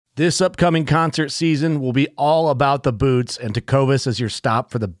This upcoming concert season will be all about the boots, and Tecovas is your stop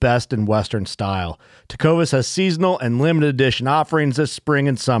for the best in Western style. Tecovas has seasonal and limited edition offerings this spring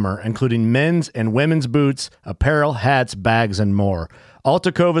and summer, including men's and women's boots, apparel, hats, bags, and more. All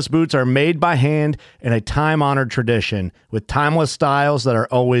Tecovas boots are made by hand in a time-honored tradition with timeless styles that are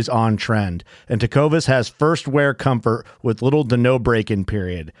always on trend. And Tecovas has first wear comfort with little to no break-in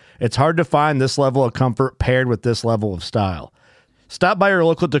period. It's hard to find this level of comfort paired with this level of style. Stop by your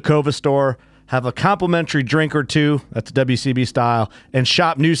local Tecovas store, have a complimentary drink or two, that's WCB style, and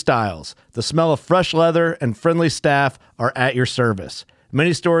shop new styles. The smell of fresh leather and friendly staff are at your service.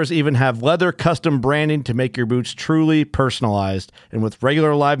 Many stores even have leather custom branding to make your boots truly personalized. And with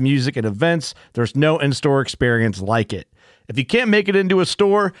regular live music and events, there's no in-store experience like it. If you can't make it into a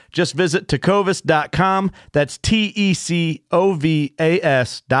store, just visit tecovas.com. That's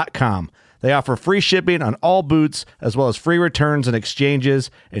TECOVAS.com. They offer free shipping on all boots, as well as free returns and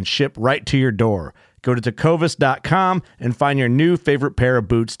exchanges, and ship right to your door. Go to tecovas.com and find your new favorite pair of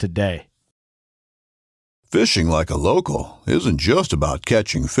boots today. Fishing like a local isn't just about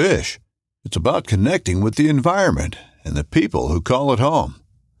catching fish. It's about connecting with the environment and the people who call it home.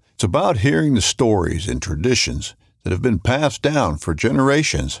 It's about hearing the stories and traditions that have been passed down for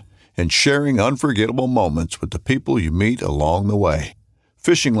generations and sharing unforgettable moments with the people you meet along the way.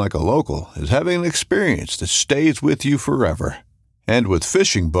 Fishing like a local is having an experience that stays with you forever. And with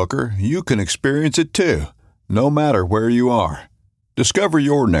Fishing Booker, you can experience it too, no matter where you are. Discover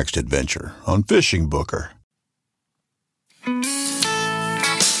your next adventure on Fishing Booker.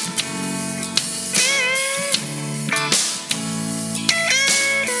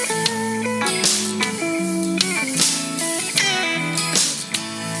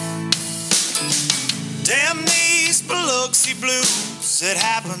 Damn these Biloxi blues. It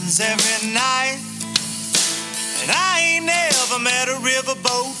happens every night. And I ain't never met a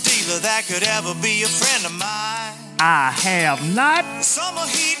riverboat dealer that could ever be a friend of mine. I have not. The summer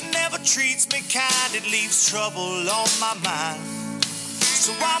heat never treats me kind. It leaves trouble on my mind.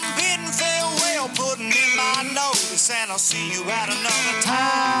 So I'm bidding farewell, putting in my notice, and I'll see you at another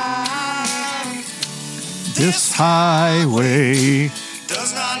time. This highway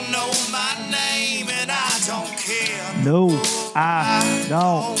does not know my name, and I don't care. No, I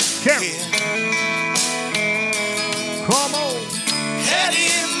don't care. Come on.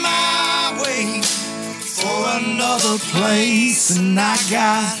 Heading my way for another place, and I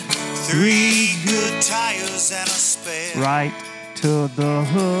got 3 good tires and a spare. Right to the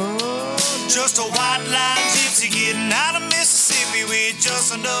hood. Just a white line gypsy getting out of Mississippi with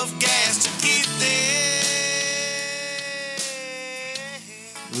just enough gas to get there.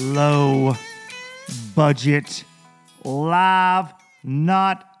 Low budget, live,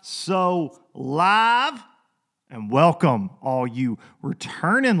 not so live. And welcome all you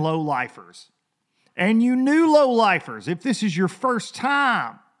returning low-lifers and you new low-lifers. If this is your first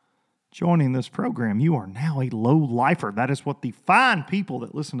time joining this program, you are now a low-lifer. That is what the fine people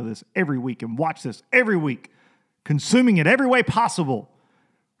that listen to this every week and watch this every week, consuming it every way possible,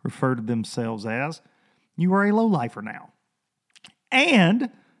 refer to themselves as. You are a low-lifer now. And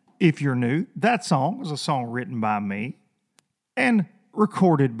if you're new, that song was a song written by me and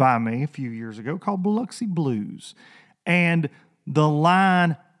recorded by me a few years ago called Biloxi Blues. And the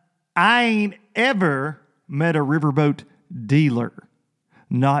line, I ain't ever met a riverboat dealer,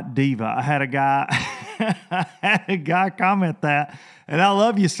 not diva. I had a guy comment that, and I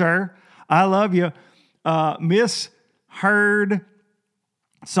love you, sir. I love you. Misheard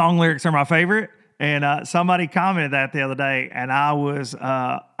song lyrics are my favorite. And somebody commented that the other day, and I was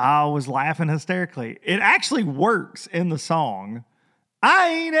laughing hysterically. It actually works in the song. I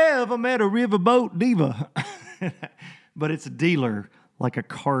ain't ever met a riverboat diva. But it's a dealer, like a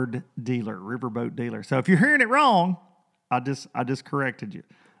card dealer, riverboat dealer. So if you're hearing it wrong, I just corrected you.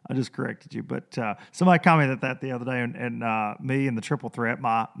 But somebody commented that the other day, and me and the Triple Threat,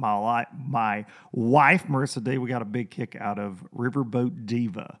 my wife, Marissa D, we got a big kick out of Riverboat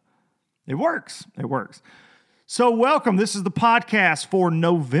Diva. It works. So welcome. This is the podcast for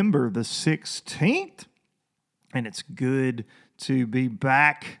November the 16th. And it's good to be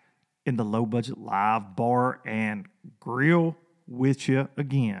back in the Low Budget Live Bar and Grill with you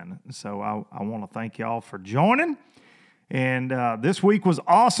again. So I want to thank y'all for joining. And this week was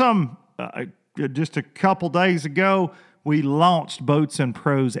awesome. Just a couple days ago, we launched Boats and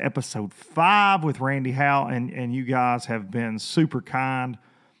Pros episode 5 with Randy Howe. And you guys have been super kind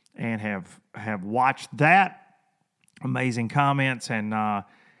and have watched that. Amazing comments, and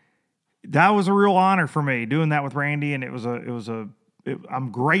that was a real honor for me doing that with Randy. And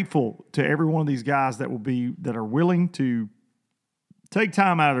I'm grateful to every one of these guys that are willing to take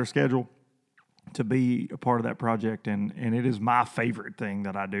time out of their schedule to be a part of that project, and it is my favorite thing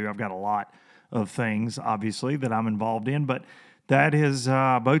that I do. I've got a lot of things, obviously, that I'm involved in, but that is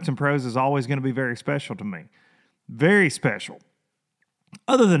Boats and Pros is always going to be very special to me. Very special.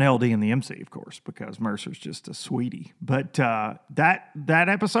 Other than LD and the MC, of course, because Mercer's just a sweetie. But that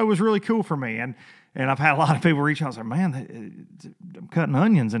episode was really cool for me, and I've had a lot of people reach out and say, man, I'm cutting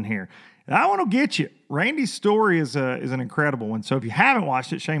onions in here. And I want to get you. Randy's story is an incredible one. So if you haven't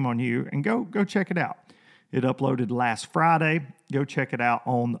watched it, shame on you, and go check it out. It uploaded last Friday. Go check it out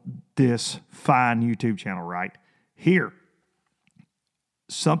on this fine YouTube channel right here.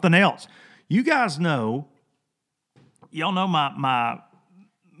 Something else. You guys know, y'all know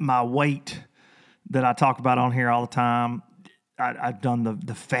my weight that I talk about on here all the time. I've done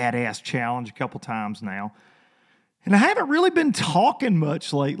the fat ass challenge a couple times now. And I haven't really been talking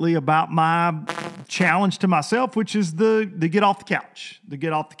much lately about my challenge to myself, which is the get off the couch. The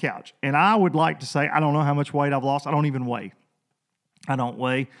get off the couch. And I would like to say, I don't know how much weight I've lost. I don't even weigh. I don't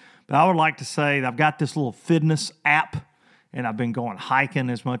weigh. But I would like to say that I've got this little fitness app, and I've been going hiking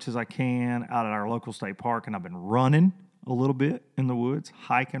as much as I can out at our local state park, and I've been running a little bit in the woods,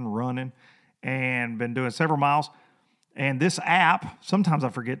 hiking, running, and been doing several miles. And this app, sometimes I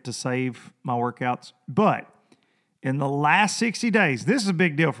forget to save my workouts, but in the last 60 days, this is a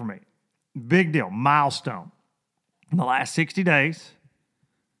big deal for me. Big deal, milestone. In the last 60 days,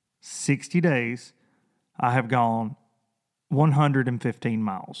 I have gone 115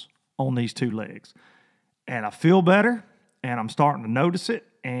 miles on these two legs. And I feel better, and I'm starting to notice it,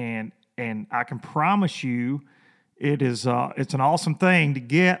 and I can promise you it's an awesome thing to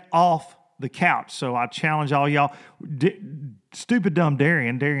get off the couch. So I challenge all y'all. Stupid dumb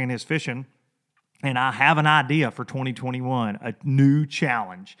Darian is fishing, and I have an idea for 2021, a new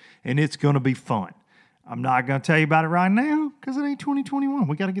challenge, and it's going to be fun. I'm not going to tell you about it right now because it ain't 2021.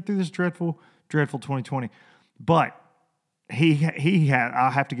 We got to get through this dreadful 2020. But he has, I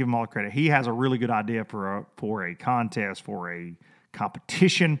have to give him all the credit. He has a really good idea for a contest, for a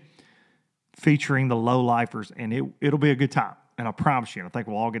competition featuring the low lifers, and it'll be a good time. And I promise you, I think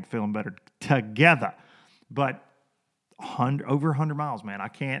we'll all get feeling better together. But over 100 miles, man. I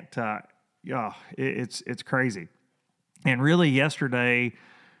can't. It's crazy. And really, yesterday,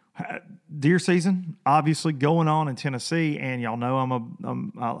 deer season obviously going on in Tennessee, and y'all know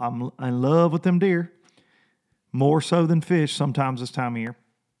I'm in love with them deer, more so than fish sometimes this time of year.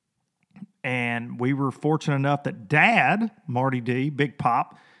 And we were fortunate enough that Dad, Marty D, Big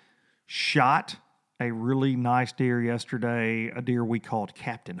Pop, shot a really nice deer yesterday, a deer we called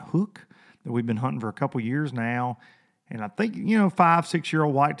Captain Hook that we've been hunting for a couple years now. And I think,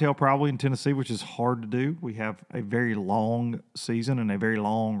 5-6-year-old whitetail probably in Tennessee, which is hard to do. We have a very long season and a very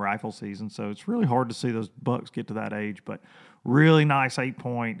long rifle season, so it's really hard to see those bucks get to that age. But really nice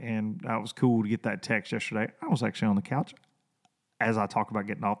 8-point, and that was cool to get that text yesterday. I was actually on the couch. As I talk about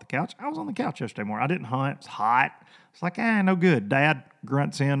getting off the couch, I was on the couch yesterday morning. I didn't hunt. It was hot. It's like, no good. Dad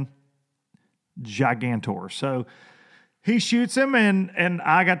grunts in Gigantor. So he shoots him, and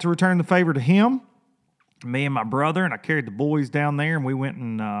I got to return the favor to him, me and my brother, and I carried the boys down there, and we went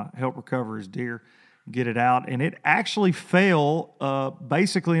and helped recover his deer, get it out. And it actually fell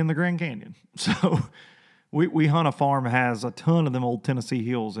basically in the Grand Canyon. So we hunt a farm that has a ton of them old Tennessee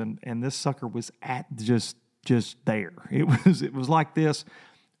hills, and this sucker was at just there. It was like this.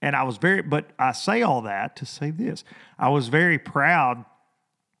 And I was but I say all that to say this. I was very proud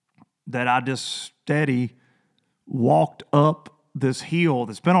that I just steady walked up this hill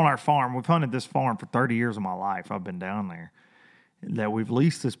that's been on our farm. We've hunted this farm for 30 years of my life. I've been down there. That we've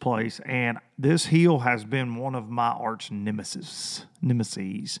leased this place. And this hill has been one of my arch nemesis,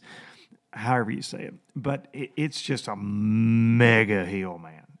 however you say it. But it's just a mega hill,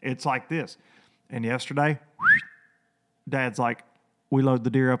 man. It's like this. And yesterday, Dad's like, we load the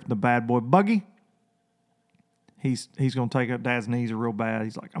deer up in the bad boy buggy. He's going to take up. Dad's knees are real bad.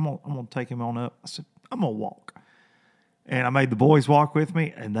 He's like, I'm going to take him on up. I said, I'm going to walk. And I made the boys walk with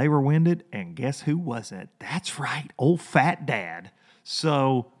me, and they were winded. And guess who was it? That's right, old fat Dad.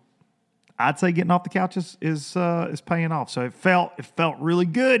 So I'd say getting off the couch is paying off. So it felt really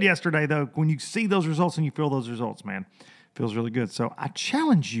good yesterday, though. When you see those results and you feel those results, man, it feels really good. So I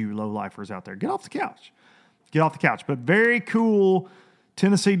challenge you, low lifers out there, get off the couch. Get off the couch. But very cool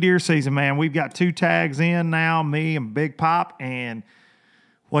Tennessee deer season, man. We've got 2 tags in now, me and Big Pop, and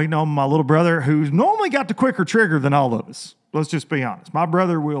waiting on my little brother, who's normally got the quicker trigger than all of us. Let's just be honest. My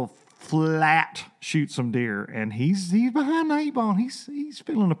brother will flat shoot some deer, and he's behind the 8-ball. He's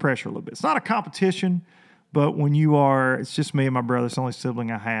feeling the pressure a little bit. It's not a competition, but when it's just me and my brother. It's the only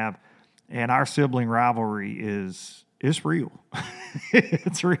sibling I have, and our sibling rivalry is it's real.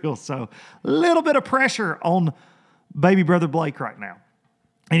 It's real. So a little bit of pressure on baby brother Blake right now.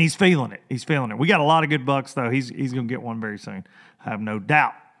 And he's feeling it. He's feeling it. We got a lot of good bucks, though. He's going to get one very soon. I have no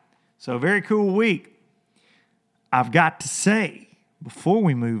doubt. So very cool week. I've got to say, before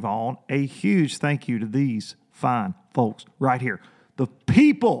we move on, a huge thank you to these fine folks right here. The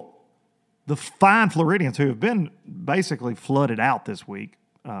people, the fine Floridians who have been basically flooded out this week.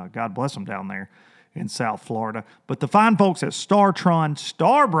 God bless them down there in South Florida. But the fine folks at StarTron,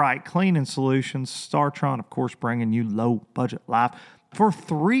 Starbright Cleaning Solutions. StarTron, of course, bringing you low-budget life for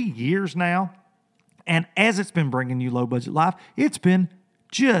 3 years now. And as it's been bringing you low-budget life, it's been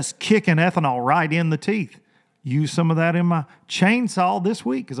just kicking ethanol right in the teeth. Use some of that in my chainsaw this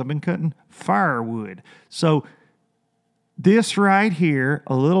week because I've been cutting firewood. So this right here,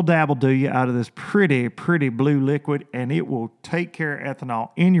 a little dab will do you out of this pretty, pretty blue liquid, and it will take care of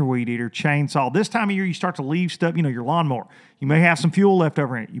ethanol in your weed eater, chainsaw. This time of year, you start to leave stuff, your lawnmower. You may have some fuel left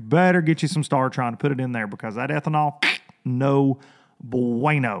over in it. You better get you some StarTron to put it in there because that ethanol, no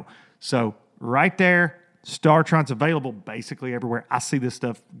bueno. So right there, StarTron's available basically everywhere. I see this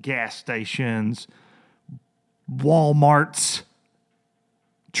stuff, gas stations, Walmarts,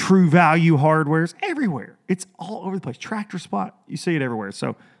 True Value Hardwares, everywhere. It's all over the place. Tractor Supply, you see it everywhere.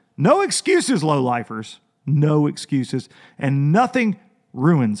 So no excuses, low-lifers. No excuses. And nothing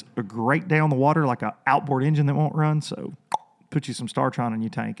ruins a great day on the water like an outboard engine that won't run. So put you some StarTron in your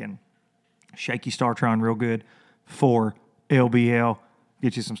tank and shake your StarTron real good for LBL.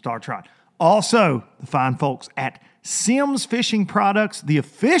 Get you some StarTron. Also, the fine folks at Simms Fishing Products, the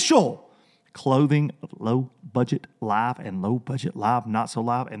official clothing of Low Budget Live and Low Budget Live, Not So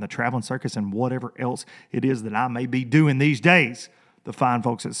Live, and the Traveling Circus and whatever else it is that I may be doing these days. The fine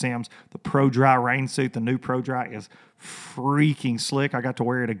folks at Simms, the Pro Dry rain suit, the new Pro Dry is freaking slick. I got to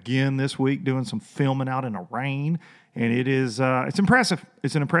wear it again this week doing some filming out in the rain, and it is it's impressive.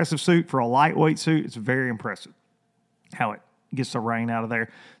 It's an impressive suit for a lightweight suit. It's very impressive how it gets the rain out of there.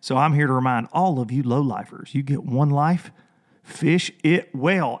 So I'm here to remind all of you low-lifers, you get one life, fish it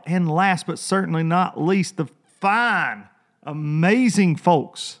well. And last but certainly not least, the fine, amazing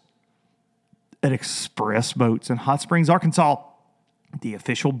folks at Express Boats in Hot Springs, Arkansas, the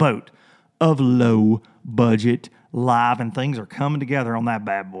official boat of Low Budget Live, and things are coming together on that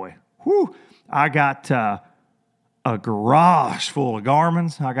bad boy. Whew! I got a garage full of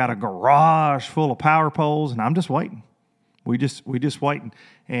Garmins. I got a garage full of power poles, and I'm just waiting. We just waiting,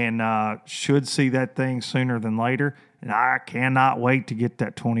 and should see that thing sooner than later. And I cannot wait to get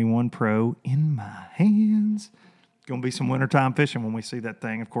that 21 Pro in my hands. It's going to be some wintertime fishing when we see that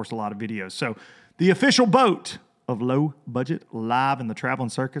thing. Of course, a lot of videos. So the official boat of Low Budget Live in the Traveling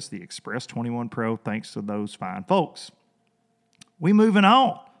Circus, the Express 21 Pro, thanks to those fine folks. We moving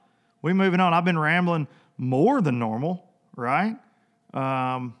on. I've been rambling more than normal, right?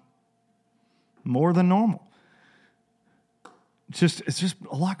 More than normal. It's just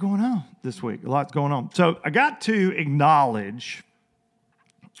a lot going on this week. A lot's going on. So I've got to acknowledge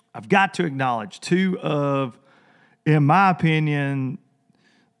two of, in my opinion,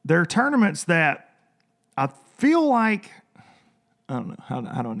 there are tournaments that I feel like, I don't know, how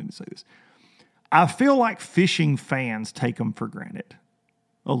do I need to say this? I feel like fishing fans take them for granted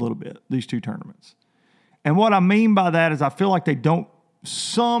a little bit, these two tournaments. And what I mean by that is I feel like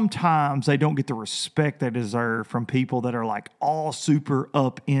sometimes they don't get the respect they deserve from people that are like all super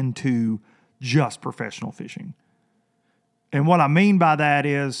up into just professional fishing. And what I mean by that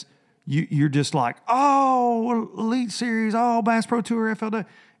is you're just like, oh, Elite Series, oh, Bass Pro Tour, FLW,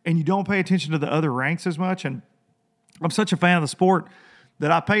 and you don't pay attention to the other ranks as much. And I'm such a fan of the sport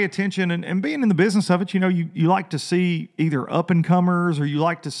that I pay attention, and being in the business of it, you like to see either up-and-comers or you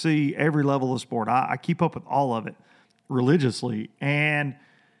like to see every level of sport. I keep up with all of it religiously. And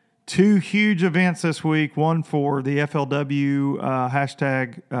two huge events this week, one for the FLW,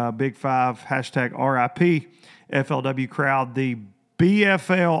 hashtag Big Five, hashtag RIP, FLW crowd, the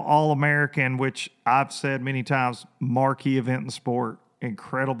BFL All-American, which I've said many times, marquee event in the sport,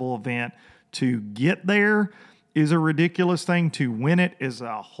 incredible event. To get there is a ridiculous thing. To win it is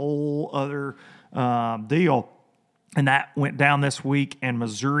a whole other deal. And that went down this week, and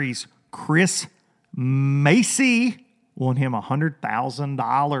Missouri's Chris Macy won him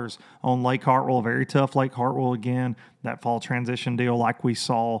 $100,000 on Lake Hartwell. A very tough Lake Hartwell again. That fall transition deal like we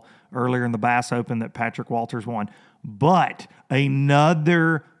saw earlier in the Bass Open that Patrick Walters won. But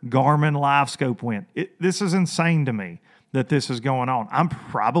another Garmin LiveScope win. This is insane to me that this is going on. I'm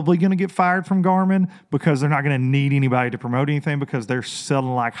probably going to get fired from Garmin because they're not going to need anybody to promote anything because they're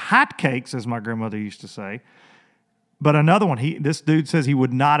selling like hotcakes, as my grandmother used to say. But another one, this dude says he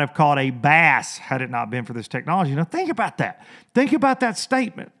would not have caught a bass had it not been for this technology. Now, think about that. Think about that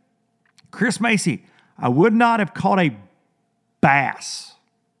statement. Chris Macy, I would not have caught a bass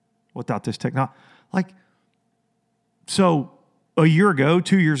without this technology. So a year ago,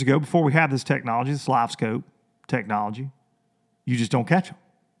 2 years ago, before we had this technology, this live scope technology, you just don't catch them.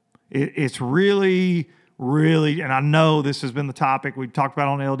 It's really, really, and I know this has been the topic. We talked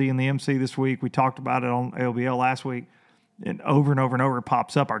about it on LD and the MC this week. We talked about it on LBL last week. And over it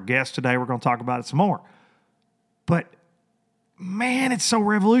pops up. Our guest today, we're going to talk about it some more. But, man, it's so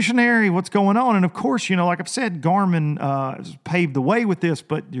revolutionary what's going on. And, of course, like I've said, Garmin has paved the way with this,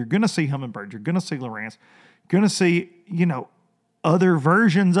 but you're going to see Humminbird. You're going to see Lowrance. You're going to see, other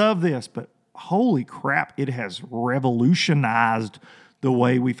versions of this. But, holy crap, it has revolutionized the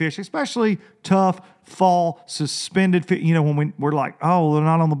way we fish, especially tough fall suspended fish. When we're like, oh, they're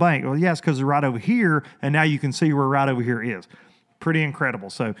not on the bank. Well, yes, because they're right over here, and now you can see where right over here is. Pretty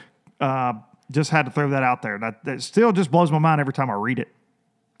incredible. So just had to throw that out there. That still just blows my mind every time I read it.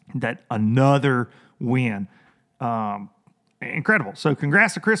 That another win. Incredible. So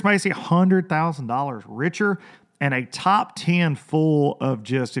congrats to Chris Macy, $100,000 richer, and a top 10 full of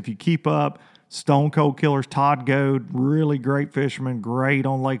just, if you keep up, Stone Cold Killers, Todd Goad, really great fisherman, great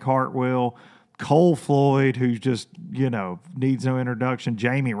on Lake Hartwell. Cole Floyd, who's just, needs no introduction.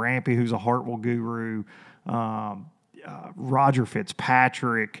 Jamie Rampy, who's a Hartwell guru. Roger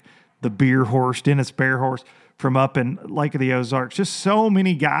Fitzpatrick, the Beer Horse, Dennis Bearhorse from up in Lake of the Ozarks. Just so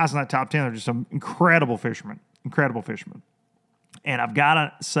many guys in that top 10. They're just some incredible fishermen. And I've got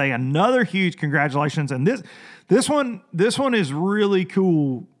to say another huge congratulations. And this one is really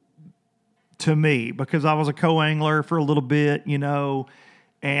cool to me because I was a co-angler for a little bit, and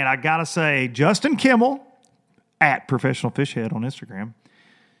I got to say, Justin Kimmel at Professional Fish Head on Instagram,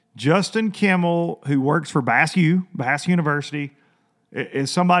 Justin Kimmel, who works for Bass University, is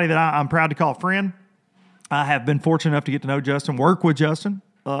somebody that I'm proud to call a friend. I have been fortunate enough to get to know Justin, work with Justin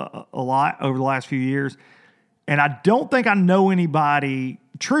a lot over the last few years. And I don't think I know anybody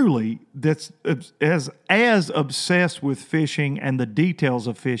truly that's as obsessed with fishing and the details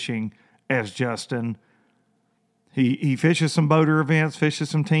of fishing as Justin. He fishes some boater events, fishes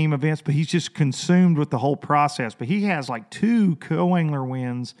some team events, but he's just consumed with the whole process. But he has like 2 co-angler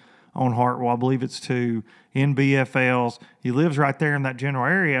wins on Hartwell. I believe it's 2 in BFLs. He lives right there in that general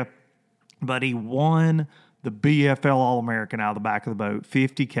area, but he won the BFL All-American out of the back of the boat,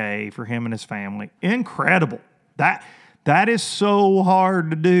 $50K for him and his family. Incredible. That is so hard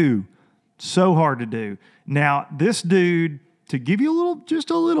to do. So hard to do. Now, this dude, to give you just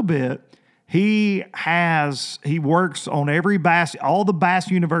a little bit, he works on every Bass, all the Bass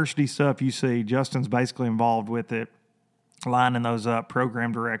University stuff you see. Justin's basically involved with it, lining those up,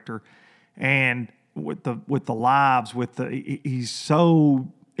 program director, and with the lives, he's so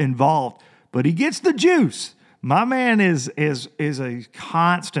involved, but he gets the juice. My man is a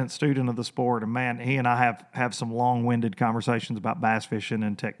constant student of the sport, and man, he and I have some long-winded conversations about bass fishing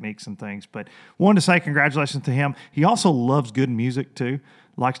and techniques and things. But wanted to say congratulations to him. He also loves good music too.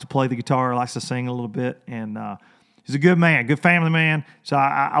 Likes to play the guitar, likes to sing a little bit, and he's a good man, good family man. So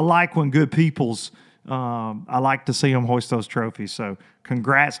I like when good people's. I like to see him hoist those trophies. So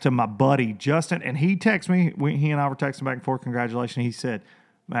congrats to my buddy Justin. And he texted me. He and I were texting back and forth. Congratulations. He said,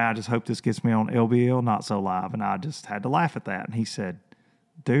 "Man, I just hope this gets me on LBL Not So Live." And I just had to laugh at that. And he said,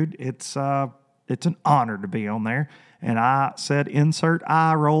 "Dude, it's an honor to be on there." And I said, "Insert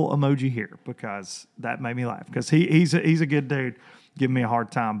eye roll emoji here," because that made me laugh. Because he's a good dude, giving me a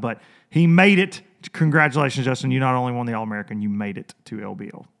hard time, but he made it. Congratulations, Justin! You not only won the All-American, you made it to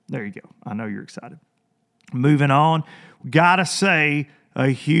LBL. There you go. I know you're excited. Moving on, gotta say a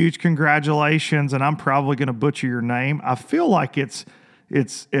huge congratulations, and I'm probably gonna butcher your name. I feel like it's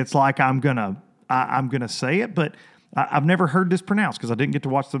like I'm gonna say it, but I've never heard this pronounced because I didn't get to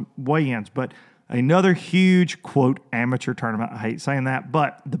watch the weigh-ins. But another huge, quote, amateur tournament. I hate saying that,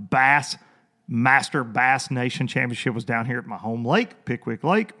 but the Master Bass Nation Championship was down here at my home lake, Pickwick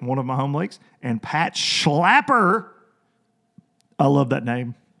Lake, one of my home lakes, and Pat Schlapper, I love that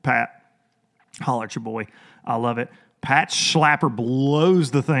name, Pat. Holler at your boy. I love it. Pat Schlapper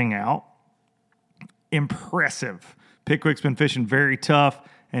blows the thing out. Impressive. Pickwick's been fishing very tough,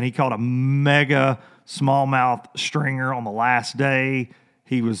 and he caught a mega smallmouth stringer on the last day.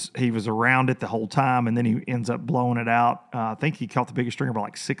 He was around it the whole time, and then he ends up blowing it out. I think he caught the biggest stringer by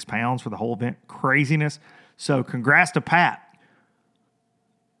like 6 pounds for the whole event. Craziness. So congrats to Pat.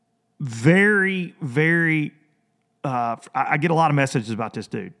 Very, very, I get a lot of messages about this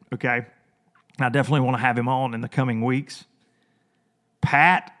dude, okay? I definitely want to have him on in the coming weeks.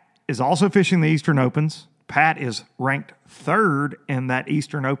 Pat is also fishing the Eastern Opens. Pat is ranked 3rd in that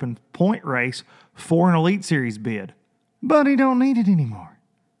Eastern Open point race for an Elite Series bid. But he don't need it anymore.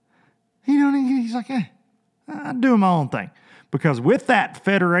 He's like, I'm doing my own thing. Because with that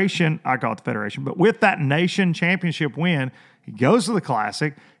federation, I call it the federation, but with that nation championship win, he goes to the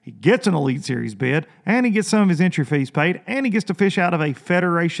Classic, he gets an Elite Series bid, and he gets some of his entry fees paid, and he gets to fish out of a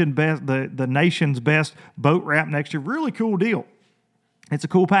federation best, the nation's best boat wrap next year. Really cool deal. It's a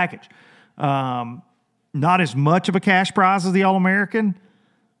cool package. Not as much of a cash prize as the All-American,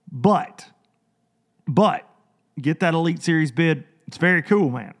 but get that Elite Series bid. It's very cool,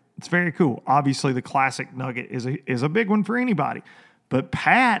 man. It's very cool. Obviously, the Classic nugget is a big one for anybody. But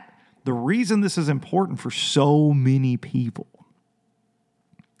Pat, the reason this is important for so many people,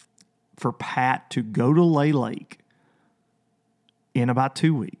 for Pat to go to Lay Lake in about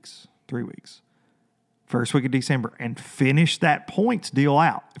 2 weeks, 3 weeks, first week of December, and finish that points deal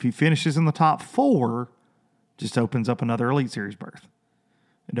out. If he finishes in the top 4, just opens up another Elite Series berth.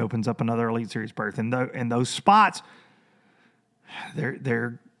 It opens up another Elite Series berth. And those spots,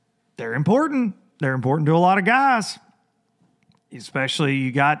 they're important. They're important to a lot of guys. Especially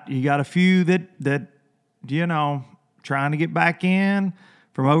you got a few that trying to get back in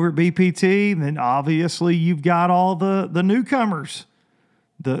from over at BPT. And then obviously you've got all the newcomers,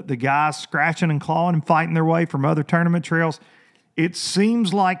 the guys scratching and clawing and fighting their way from other tournament trails. It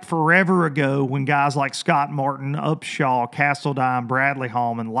seems like forever ago when guys like Scott Martin, Upshaw, Castledine, Bradley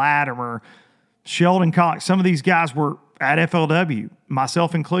Hallman, Latimer, Sheldon Cox, some of these guys were at FLW,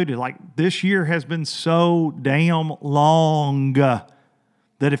 myself included. Like, this year has been so damn long that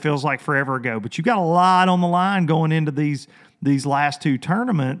it feels like forever ago. But you got a lot on the line going into these last 2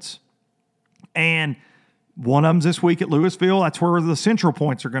 tournaments. And one of them's this week at Louisville. That's where the Central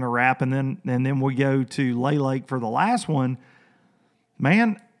points are going to wrap. And then we go to Lay Lake for the last one.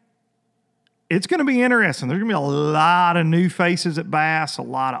 Man, it's going to be interesting. There's going to be a lot of new faces at Bass,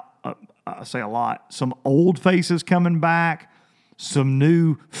 some old faces coming back, some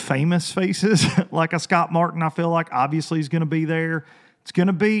new famous faces like a Scott Martin, I feel like obviously is going to be there. It's going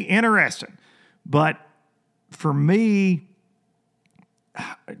to be interesting. But for me,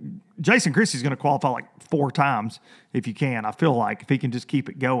 Jason Christie's going to qualify like 4 times if you can. I feel like if he can just keep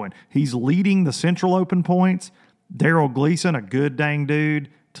it going. He's leading the Central Open points. Daryl Gleason, a good dang dude,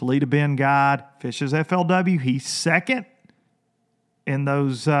 Toledo Bend guide, fishes FLW. He's 2nd in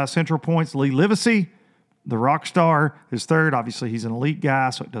those Central points. Lee Livesey, the rock star, is 3rd. Obviously, he's an elite guy,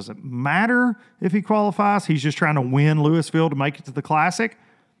 so it doesn't matter if he qualifies. He's just trying to win Louisville to make it to the Classic.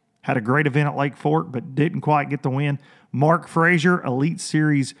 Had a great event at Lake Fork, but didn't quite get the win. Mark Frazier, Elite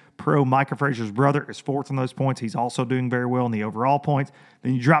Series pro, Micah Frazier's brother, is 4th in those points. He's also doing very well in the overall points.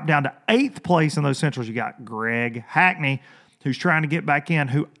 Then you drop down to 8th place in those Centrals. You got Greg Hackney, who's trying to get back in,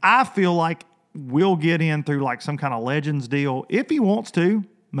 who I feel like will get in through like some kind of Legends deal if he wants to.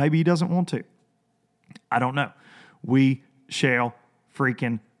 Maybe he doesn't want to. I don't know. We shall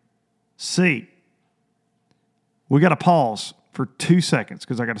freaking see. We got to pause for 2 seconds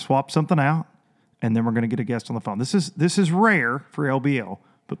because I got to swap something out, and then we're going to get a guest on the phone. This is rare for LBL,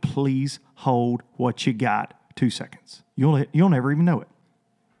 but please hold what you got. 2 seconds. You'll never even know it.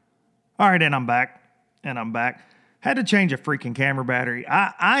 All right, and I'm back. Had to change a freaking camera battery.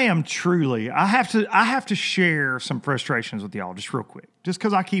 I have to share some frustrations with y'all just real quick, just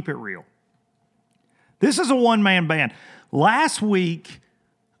because I keep it real. This is a one-man band. Last week,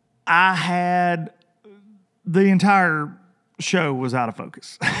 I had the entire show was out of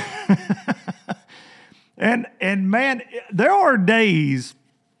focus. and man, there are days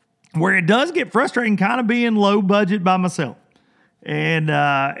where it does get frustrating kind of being low budget by myself. And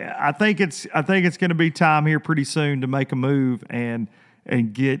I think it's going to be time here pretty soon to make a move and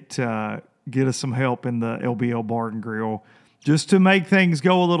get us some help in the LBL Bar and Grill just to make things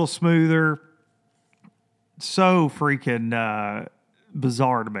go a little smoother. So freaking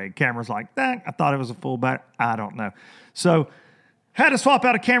bizarre to me. Camera's like, I thought it was a full battery. I don't know. So had to swap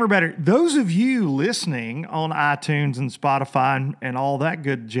out a camera battery. Those of you listening on iTunes and Spotify and all that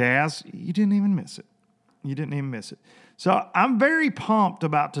good jazz, you didn't even miss it. So I'm very pumped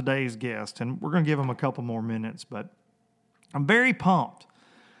about today's guest, and we're going to give him a couple more minutes, but I'm very pumped.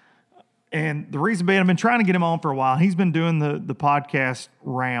 And the reason being, I've been trying to get him on for a while. He's been doing the podcast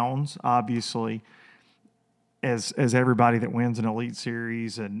rounds, obviously, as everybody that wins an Elite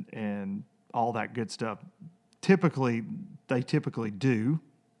Series and all that good stuff. They typically do.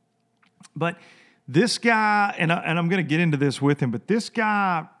 But this guy, and I'm going to get into this with him, but this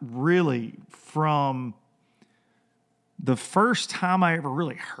guy really, from the first time I ever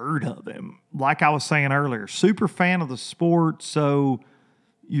really heard of him, like I was saying earlier, super fan of the sport. So,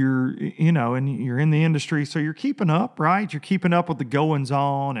 and you're in the industry, so you're keeping up, right? You're keeping up with the goings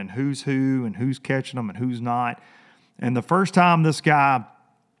on and who's who and who's catching them and who's not. And the first time this guy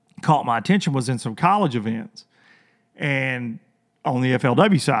caught my attention was in some college events and on the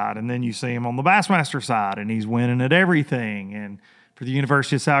FLW side. And then you see him on the Bassmaster side and he's winning at everything. And for the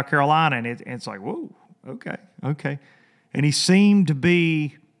University of South Carolina, and it's like, whoa, okay. And he seemed to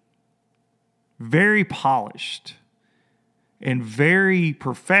be very polished and very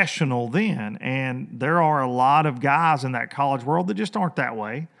professional then. And there are a lot of guys in that college world that just aren't that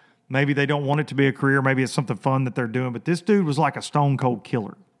way. Maybe they don't want it to be a career. Maybe it's something fun that they're doing. But this dude was like a stone cold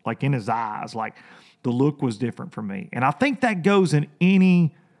killer, like in his eyes. Like the look was different for me. And I think that goes in any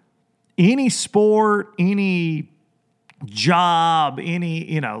sport, any job,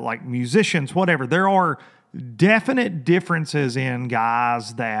 any, like musicians, whatever. There are definite differences in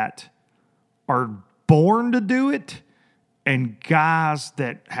guys that are born to do it and guys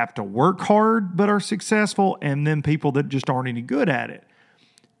that have to work hard but are successful, and then people that just aren't any good at it.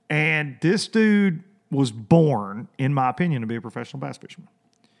 And this dude was born, in my opinion, to be a professional bass fisherman.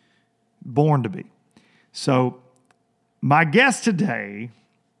 Born to be. So my guest today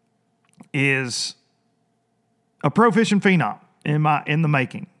is a pro fishing phenom in the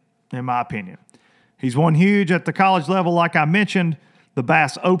making, in my opinion. He's won huge at the college level, like I mentioned, the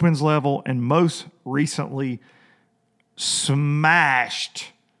Bass Opens level, and most recently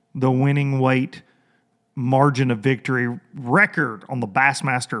smashed the winning weight margin of victory record on the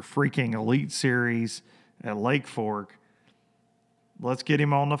Bassmaster freaking Elite Series at Lake Fork. Let's get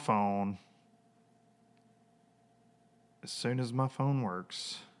him on the phone as soon as my phone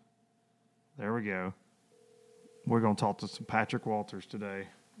works. There we go. We're going to talk to some Patrick Walters today,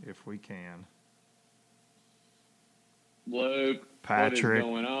 if we can. Luke, Patrick what is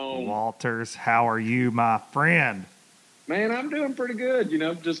going on? Walters, how are you, my friend? Man, I'm doing pretty good.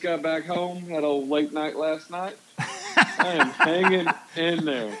 Just got back home, had a late night last night. I am hanging in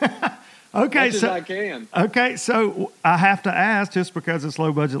there. Okay, as I can. Okay, so I have to ask, just because it's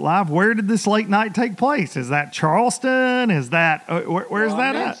Low Budget Live, where did this late night take place? Is that Charleston? Is that where's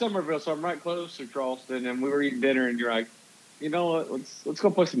that I'm at? in Somerville, so I'm right close to Charleston, and we were eating dinner, and you're like, you know what? Let's go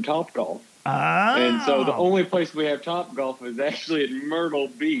play some Topgolf. And so the only place we have Topgolf is actually at Myrtle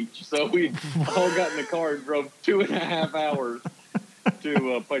Beach. So we all got in the car and drove 2.5 hours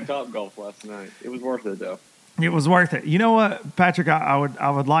to play Topgolf last night. It was worth it, though. It was worth it. You know what, Patrick?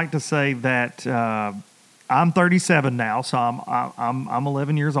 I would like to say that I'm 37 now, so I'm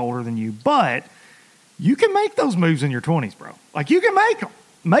 11 years older than you. But you can make those moves in your 20s, bro. Like you can make them.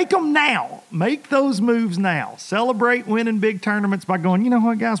 Make them now. Make those moves now. Celebrate winning big tournaments by going, you know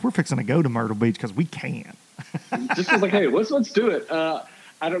what, guys, we're fixing to go to Myrtle Beach because we can. Just was like, hey, let's do it.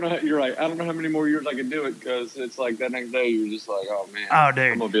 I don't know. You're right. I don't know how many more years I can do it because it's like that next day you're just like, oh man,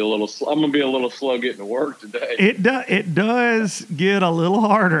 dude, I'm gonna be a little slow getting to work today. It does get a little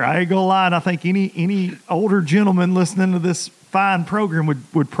harder. I ain't gonna lie. And I think any older gentleman listening to this fine program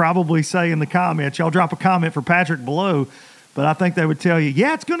would probably say in the comments, y'all drop a comment for Patrick below. But I think they would tell you,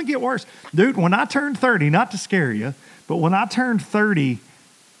 yeah, it's going to get worse. Dude, when I turned 30, not to scare you, but when I turned 30,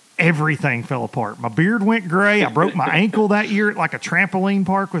 everything fell apart. My beard went gray. I broke my ankle that year at like a trampoline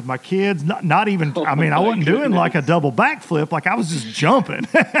park with my kids. Not even, I wasn't doing like a double backflip. Like I was just jumping.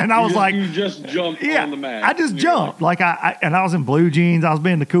 And I was you just jumped on the mat. I just jumped. Like I was in blue jeans. I was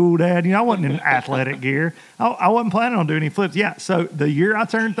being the cool dad. I wasn't in athletic gear. I wasn't planning on doing any flips. Yeah. So the year I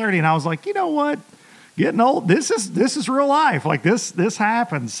turned 30 and I was like, you know what? Getting old. This is real life. Like this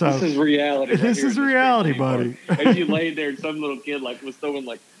happens. So this is reality. This is reality, buddy. And you laid there, and some little kid was throwing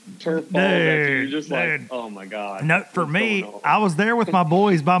turf balls at you. You're just like, oh my god. No, for me, I was there with my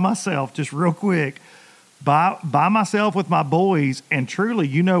boys by myself. Just real quick, by myself with my boys. And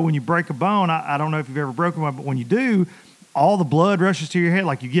truly, when you break a bone, I don't know if you've ever broken one, but when you do, all the blood rushes to your head,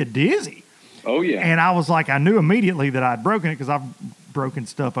 like you get dizzy. Oh yeah. And I was like, I knew immediately that I'd broken it because I've broken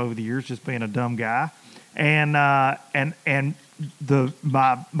stuff over the years, just being a dumb guy. And my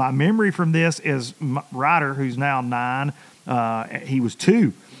memory from this is Ryder, who's now 9. He was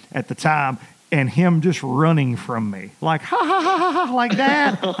 2 at the time, and him just running from me like ha ha ha ha, ha like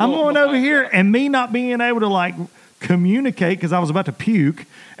that. I'm going over here, and me not being able to communicate because I was about to puke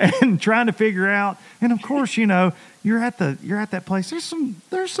and trying to figure out. And of course, you're at that place. There's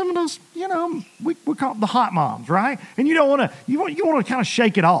some of those, we call them the hot moms, right? And you want to kind of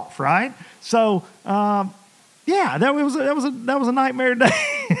shake it off, right? So, yeah, that was a nightmare day.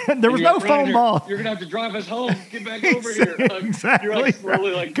 There was no foam ball. You're gonna have to drive us home. Get back over here. Exactly. You're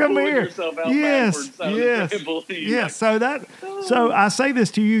slowly come pulling here. Yourself out Yes. backwards. Yes. So I say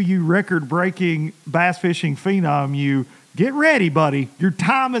this to you, you record-breaking bass fishing phenom. You get ready, buddy. Your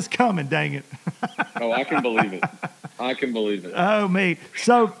time is coming, dang it. Oh, I can believe it. I can believe it. Oh, me.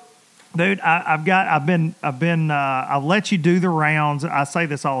 So, dude, I'll let you do the rounds. I say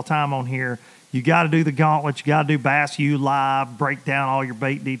this all the time on here. You got to do the gauntlet. You got to do Bass U Live, break down all your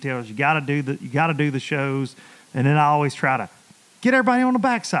bait details. You got to do the shows. And then I always try to get everybody on the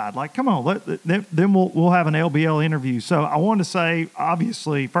backside. Like, come on, then we'll have an LBL interview. So I wanted to say,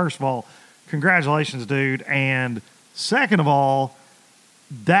 obviously, first of all, congratulations, dude. And second of all,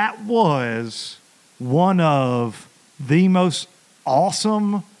 that was one of the most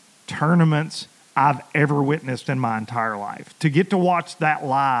awesome tournaments I've ever witnessed in my entire life. To get to watch that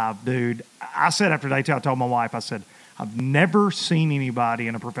live, dude, I said after day two, I told my wife, I said, I've never seen anybody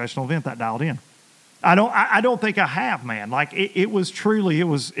in a professional event that dialed in. I don't think I have, man. Like it was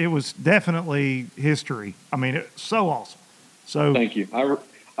definitely history. I mean, it's so awesome. So thank you.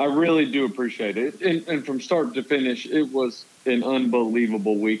 I really do appreciate it. And from start to finish, it was an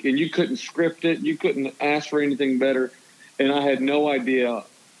unbelievable week. And you couldn't script it. You couldn't ask for anything better. And I had no idea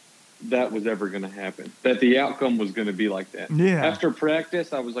that was ever going to happen, that the outcome was going to be like that. Yeah. After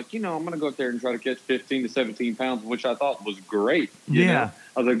practice, I was like, I'm going to go up there and try to catch 15 to 17 pounds, which I thought was great. You know?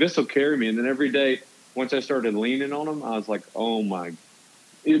 I was like, this will carry me. And then every day, once I started leaning on them, I was like, oh my,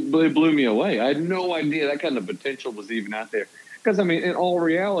 it blew me away. I had no idea that kind of potential was even out there. Because, I mean, in all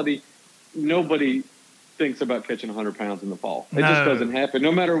reality, nobody thinks about catching 100 pounds in the fall. It just doesn't happen.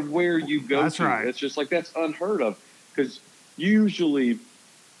 No matter where you go That's to. Right. It's just like, that's unheard of. Because usually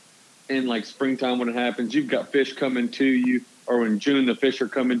in like springtime when it happens, you've got fish coming to you, or in June the fish are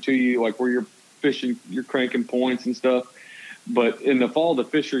coming to you, like where you're fishing, you're cranking points and stuff. But in the fall, the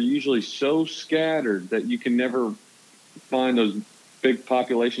fish are usually so scattered that you can never find those big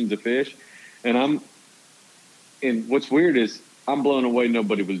populations of fish. And what's weird is I'm blown away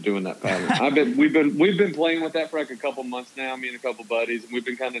nobody was doing that pattern. We've been playing with that for like a couple months now, me and a couple buddies, and we've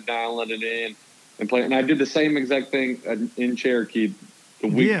been kind of dialing it in and playing. And I did the same exact thing in Cherokee the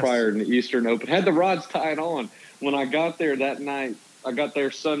week prior in the Eastern Open. Had the rods tied on. When I got there that night, I got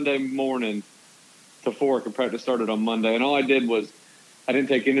there Sunday morning to Fork, and practice started on Monday. And all I did was I didn't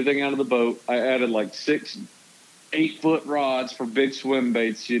take anything out of the boat. I added like 6 8-foot rods for big swim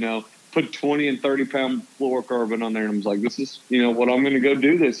baits, put 20 and 30 pound fluorocarbon on there. And I was like, this is, what I'm going to go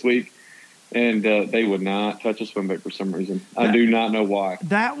do this week. And they would not touch a swim bait for some reason. I do not know why.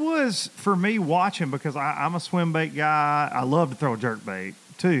 That was for me watching, because I'm a swim bait guy. I love to throw a jerk bait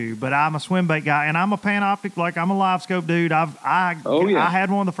too, but I'm a swim bait guy, and I'm a Panoptic, like I'm a live scope dude. I had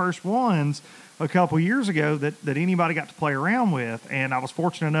one of the first ones a couple years ago that anybody got to play around with. And I was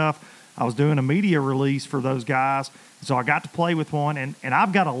fortunate enough, I was doing a media release for those guys. So I got to play with one, and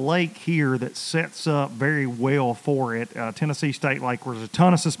I've got a lake here that sets up very well for it, Tennessee State Lake, where there's a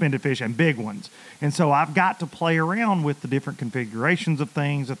ton of suspended fish and big ones. And so I've got to play around with the different configurations of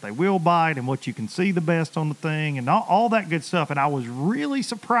things that they will bite and what you can see the best on the thing and all that good stuff. And I was really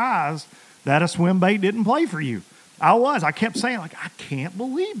surprised that a swim bait didn't play for you. I kept saying, like, I can't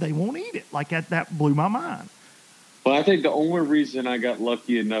believe they won't eat it. Like, that blew my mind. Well, I think the only reason I got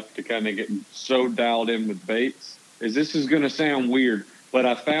lucky enough to kind of get so dialed in with baits is, this is going to sound weird, but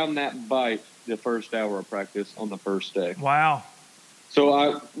I found that bite the first hour of practice on the first day. Wow.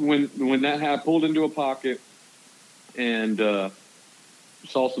 So when that happened, I pulled into a pocket and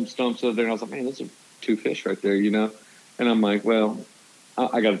saw some stumps over there, and I was like, man, those are 2 fish right there, And I'm like, well,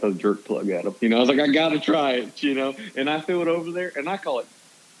 I got to throw the jerk plug at them. I was like, I got to try it, And I threw it over there, and I call it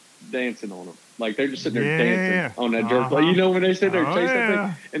dancing on them. Like, they're just sitting there dancing on that jerk plug. When they sit there and chase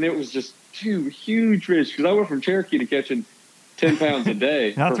that thing. And it was just 2 huge fish, because I went from Cherokee to catching 10 pounds a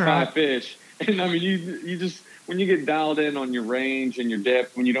day for 5 fish. And I mean, you just, when you get dialed in on your range and your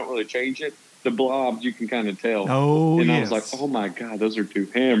depth, when you don't really change it, the blobs, you can kind of tell. I was like, oh my God, those are 2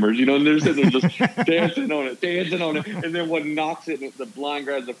 hammers, and they're sitting there just dancing on it. And then one knocks it, and the blind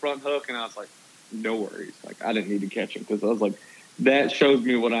grabs the front hook, and I was like, no worries. Like, I didn't need to catch him, because I was like, that shows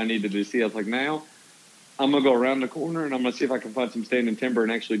me what I needed to see. I was like, now I'm going to go around the corner, and I'm going to see if I can find some standing timber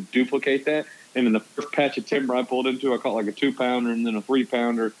and actually duplicate that. And in the first patch of timber I pulled into, I caught like a 2-pounder and then a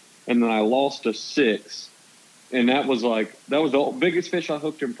 3-pounder, and then I lost a 6. And that was the biggest fish I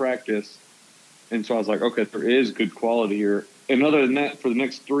hooked in practice. And so I was like, okay, there is good quality here. And other than that, for the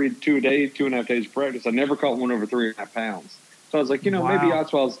next 2.5 days of practice, I never caught one over 3.5 pounds. So I was like, wow. Maybe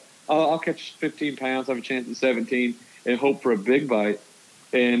I'll catch 15 pounds, have a chance at 17, and hope for a big bite.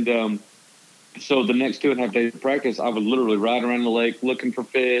 And so the next 2.5 days of practice, I would literally ride around the lake looking for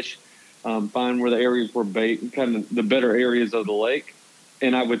fish, find where the areas were bait, and kind of the better areas of the lake.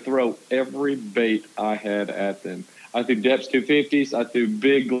 And I would throw every bait I had at them. I threw Depths 250s. I threw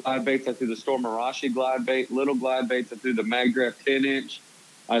big glide baits. I threw the Storm Arashi glide bait, little glide baits. I threw the Magdraft 10-inch.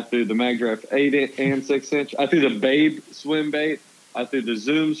 I threw the Magdraft 8 and 6-inch. I threw the Babe swim bait. I threw the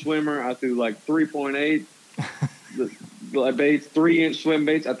Zoom swimmer. I threw like 3.8 glide baits, 3-inch swim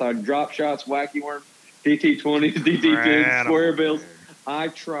baits. I thought drop shots, wacky worm, DT20s, DT10s, square bills. I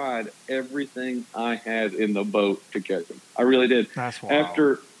tried everything I had in the boat to catch them. I really did. That's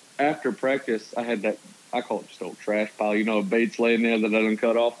wild. After practice, I had that. I call it just old trash pile. You know, a bait's laying there that doesn't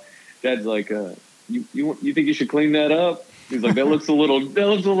cut off. Dad's like, you think you should clean that up? He's like, that looks a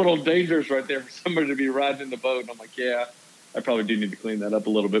little dangerous right there for somebody to be riding in the boat. And I'm like, yeah, I probably do need to clean that up a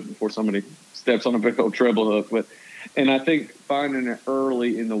little bit before somebody steps on a big old treble hook. And I think finding it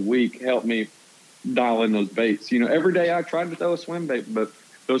early in the week helped me dial in those baits. You know, every day I tried to throw a swim bait, but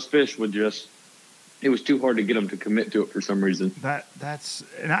those fish would just. It was too hard to get them to commit to it for some reason.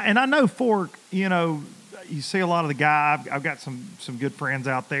 And I know Fork. You know, you see a lot of the guys. I've got some good friends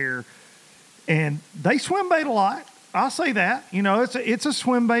out there, and they swim bait a lot. I'll say that. You know, it's a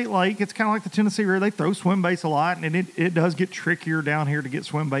swim bait lake. It's kind of like the Tennessee River. They throw swim baits a lot, and it does get trickier down here to get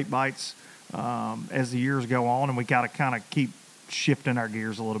swim bait bites as the years go on, and we got to kind of keep shifting our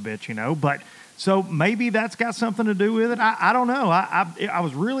gears a little bit. You know, but so maybe that's got something to do with it. I don't know. I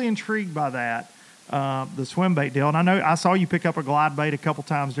was really intrigued by that. The swim bait deal. And I know I saw you pick up a glide bait a couple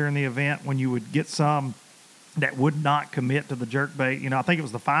times during the event when you would get some that would not commit to the jerk bait. You know, I think it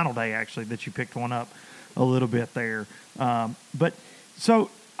was the final day actually that you picked one up a little bit there. But so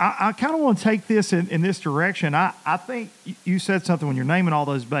I kind of want to take this in this direction. I think you said something when you're naming all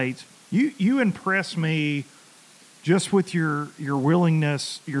those baits. You impress me just with your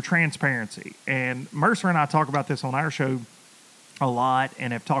willingness, your transparency. And Mercer and I talk about this on our show a lot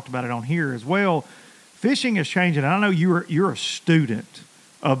and have talked about it on here as well. Fishing is changing. And I know you're a student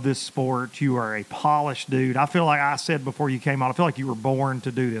of this sport. You are a polished dude. I feel like I said before you came on, I feel like you were born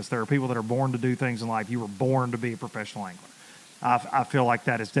to do this. There are people that are born to do things in life. You were born to be a professional angler. I feel like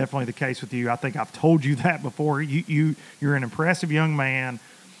that is definitely the case with you. I think I've told you that before. You're an impressive young man.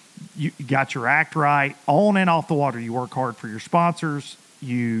 You got your act right on and off the water. You work hard for your sponsors.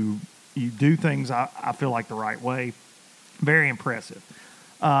 You do things, I feel like, the right way. Very impressive.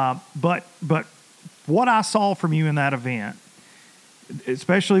 But what I saw from you in that event,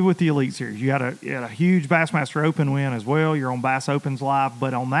 especially with the Elite Series, you had a huge Bassmaster Open win as well. You're on Bass Opens Live.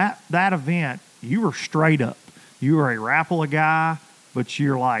 But on that event, you were straight up. You were a Rapala guy, but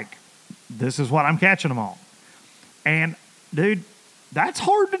you're like, this is what I'm catching them on. And, dude, that's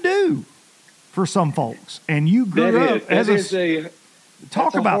hard to do for some folks. And you grew up as a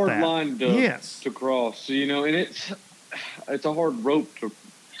talk about hard that. Line to cross. You know, and it's a hard rope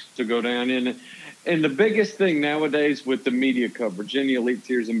to go down in. And the biggest thing nowadays with the media coverage in the Elite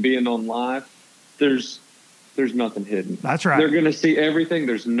Series and being on live, there's nothing hidden. That's right. They're going to see everything.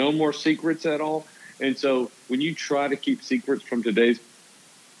 There's no more secrets at all. And so when you try to keep secrets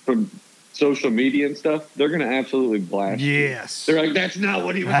from social media and stuff, they're going to absolutely blast you. They're like, that's not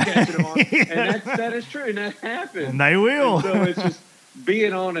what he was catching them on. And that is true. And that happens. And they will. And so it's just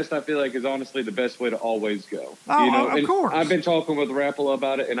being honest, I feel like, is honestly the best way to always go. Oh, you know? Of course. I've been talking with Rapala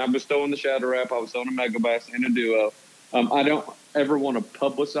about it, and I was throwing the Shadow Rap. I was throwing a Megabass and a Duo. I don't ever want to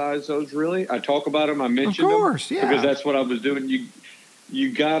publicize those, really. I talk about them. I mention them. Of course, yeah. Because that's what I was doing.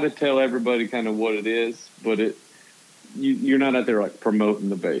 You got to tell everybody kind of what it is, but you're not out there like promoting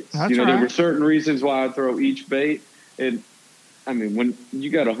the baits. That's There were certain reasons why I throw each bait. And I mean, when you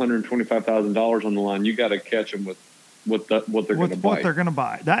got $125,000 on the line, you got to catch them with what they're going to buy. What they're going to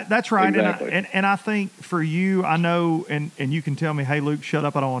buy. That's right. Exactly. And I think for you, I know, and you can tell me, hey, Luke, shut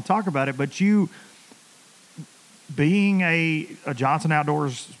up, I don't want to talk about it. But you being a Johnson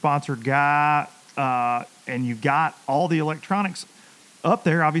Outdoors sponsored guy, and you've got all the electronics up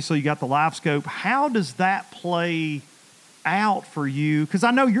there. Obviously, you got the live scope. How does that play out for you? Because I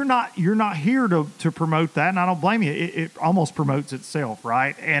know you're not here to promote that, and I don't blame you. It almost promotes itself,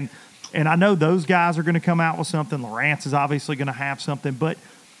 right? And I know those guys are going to come out with something. Lawrence is obviously going to have something. But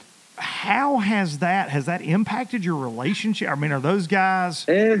how has that impacted your relationship? I mean, are those guys?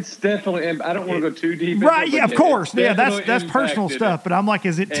 It's definitely. I don't want to go too deep. Right? Yeah, of course. Yeah, that's personal stuff. But I'm like,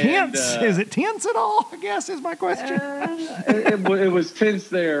 is it tense? Is it tense at all? I guess is my question. It was tense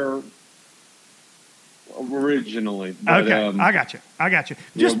there originally. But, okay, I got you.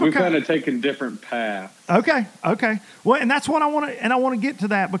 Just we've kind of taken different paths. Okay. Well, and that's what I want to get to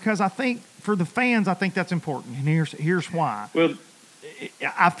that, because I think for the fans, I think that's important, and here's why. Well,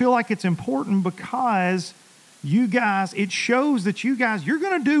 I feel like it's important because you guys, it shows that you're going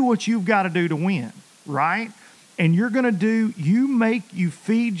to do what you've got to do to win, right? And you're going to you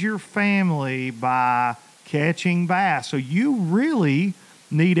feed your family by catching bass. So you really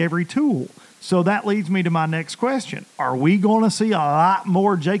need every tool. So that leads me to my next question. Are we going to see a lot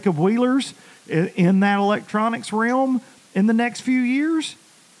more Jacob Wheelers in that electronics realm in the next few years?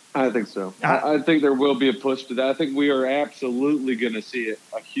 I think so. I think there will be a push to that. I think we are absolutely going to see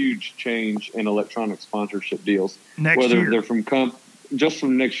a huge change in electronic sponsorship deals. Next year. They're from just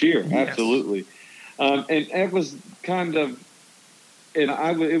from next year. Yes. Absolutely. And it was kind of,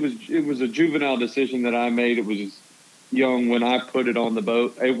 it was a juvenile decision that I made. It was young when I put it on the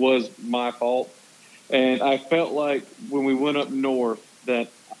boat. It was my fault. And I felt like when we went up north that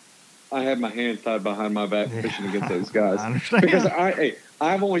I had my hands tied behind my back fishing against those guys. I understand. Because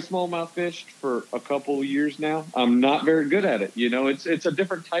I've only smallmouth fished for a couple of years now. I'm not very good at it. It's a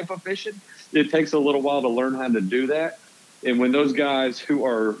different type of fishing. It takes a little while to learn how to do that. And when those guys who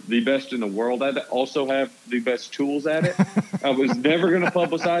are the best in the world at it also have the best tools at it, I was never going to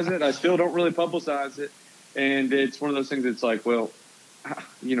publicize it. I still don't really publicize it. And it's one of those things that's like, well,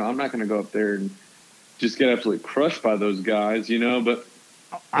 I'm not going to go up there and just get absolutely crushed by those guys, but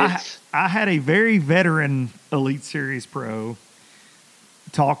I had a very veteran Elite Series pro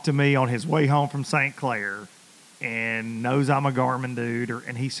talk to me on his way home from St. Clair and knows I'm a Garmin dude.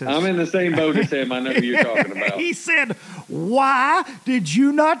 And he says, I'm in the same boat as him. I know who you're talking about. He said, why did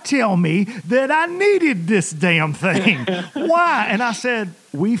you not tell me that I needed this damn thing? Why? And I said,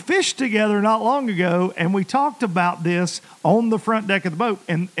 we fished together not long ago, and we talked about this on the front deck of the boat.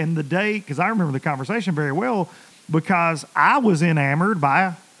 And the day, because I remember the conversation very well, because I was enamored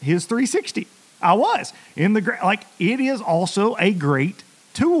by his 360. I was. It is also a great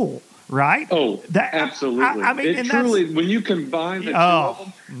tool. Right? Oh, absolutely. I mean, it truly, when you combine the two of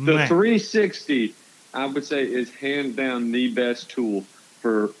them, the 360, I would say, is hands down the best tool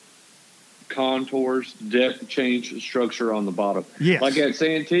for contours, depth change, structure on the bottom. Yes. Like at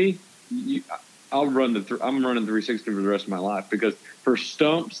Santee, I'm running 360 for the rest of my life because for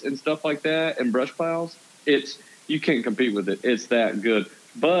stumps and stuff like that and brush piles, you can't compete with it. It's that good.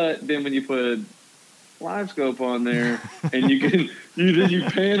 But then when you put live scope on there and you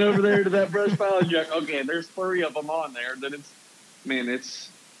pan over there to that brush pile and you're like, okay, there's 3 of them on there, then it's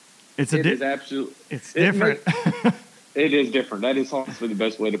different. It is different. That is honestly the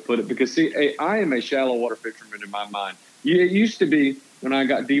best way to put it because see, I am a shallow water fisherman in my mind. It used to be when I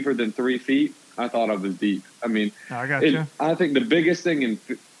got deeper than 3 feet, I thought I was deep. I mean, I got you. I think the biggest thing in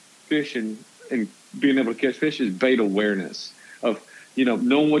fishing and being able to catch fish is bait awareness of,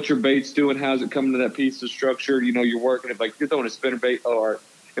 knowing what your bait's doing, how's it coming to that piece of structure, you're working. If you're throwing a spinner bait or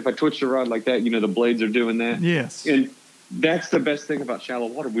if I twitch the rod like that, the blades are doing that. Yes. And that's the best thing about shallow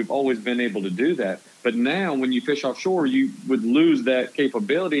water. We've always been able to do that. But now when you fish offshore, you would lose that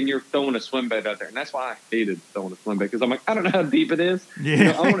capability and you're throwing a swim bait out there. And that's why I hated throwing a swim bait because I'm like, I don't know how deep it is.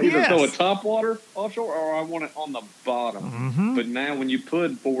 Yeah. I want to either throw a top water offshore or I want it on the bottom. Mm-hmm. But now when you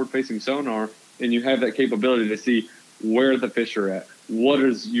put forward-facing sonar and you have that capability to see where the fish are at, what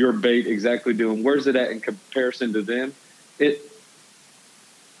is your bait exactly doing? Where's it at in comparison to them?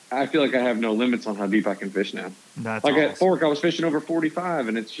 I feel like I have no limits on how deep I can fish now. That's like awesome. At Fork, I was fishing over 45,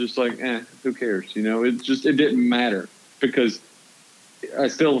 and it's just like, who cares? It didn't matter because I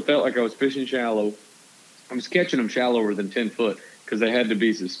still felt like I was fishing shallow. I was catching them shallower than 10 foot because they had to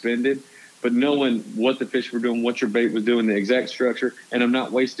be suspended. But knowing what the fish were doing, what your bait was doing, the exact structure, and I'm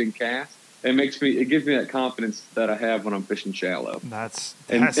not wasting cast. It gives me that confidence that I have when I'm fishing shallow. That's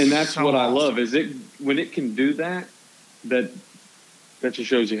that's so what awesome. I love is when it can do that just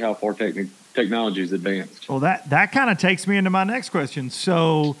shows you how far technology is advanced. Well, that kind of takes me into my next question.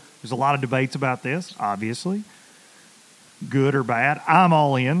 So there's a lot of debates about this, obviously, good or bad. I'm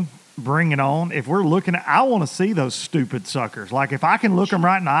all in. Bring it on. If we're looking at, I want to see those stupid suckers. Like if I can look them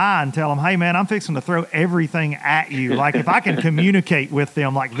right in the eye and tell them, hey man, I'm fixing to throw everything at you. Like if I can communicate with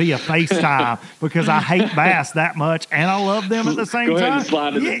them like via FaceTime because I hate bass that much and I love them at the same time. Go ahead and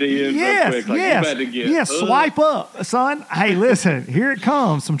slide in the DMs real quick. Like you about to get swipe up, son. Hey, listen, here it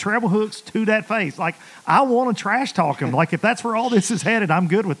comes. Some treble hooks to that face. Like I want to trash talk them. Like if that's where all this is headed, I'm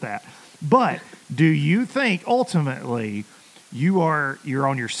good with that. But do you think ultimately you're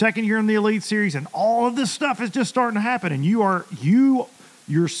on your second year in the Elite Series and all of this stuff is just starting to happen and you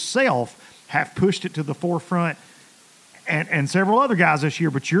yourself have pushed it to the forefront and several other guys this year,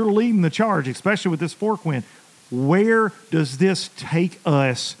 but you're leading the charge, especially with this Fork win. Where does this take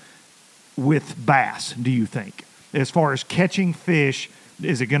us with bass, do you think? As far as catching fish,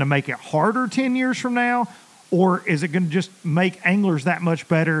 is it going to make it harder 10 years from now? Or is it going to just make anglers that much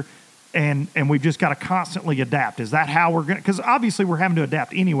better and we've just got to constantly adapt? Is that how we're going to – because obviously we're having to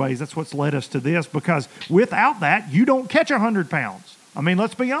adapt anyways. That's what's led us to this because without that, you don't catch 100 pounds. I mean,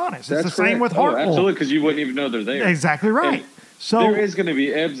 let's be honest. That's it's the same with Hartwell. Hartwell. Absolutely, because you wouldn't even know they're there. Exactly right. And so there is going to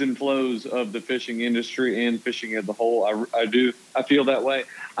be ebbs and flows of the fishing industry and fishing as a whole. I feel that way.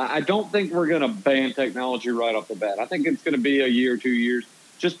 I don't think we're going to ban technology right off the bat. I think it's going to be a year or 2 years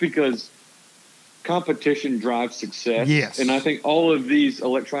just because competition drives success. Yes. And I think all of these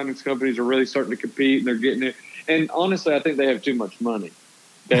electronics companies are really starting to compete, and they're getting it. And honestly, I think they have too much money.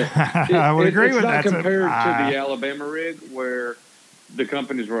 I would agree with that. It's not compared to the Alabama rig where the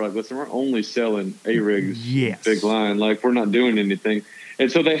companies were like, listen, we're only selling A-rigs, big line. Like, we're not doing anything. And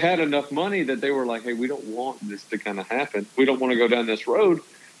so they had enough money that they were like, hey, we don't want this to kind of happen. We don't want to go down this road.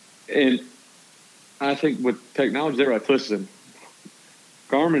 And I think with technology, they're like, listen,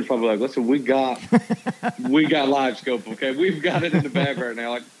 Garmin's probably like, listen, we got live scope, okay? We've got it in the bag right now.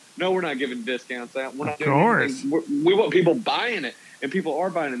 Like, no, we're not giving discounts out. We're not doing anything. We want people buying it. And people are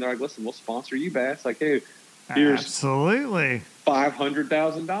buying it. And they're like, listen, we'll sponsor you, Bass. Like, hey, here's absolutely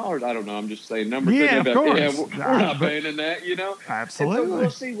 $500,000. I don't know. I'm just saying numbers. Yeah, of course. Yeah, we're not paying in that, you know? Absolutely. And so we'll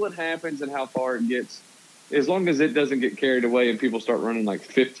see what happens and how far it gets. As long as it doesn't get carried away and people start running like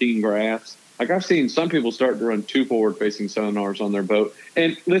 15 graphs. Like, I've seen some people start to run 2 forward-facing sonars on their boat.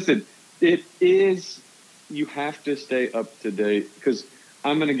 And listen, you have to stay up to date, because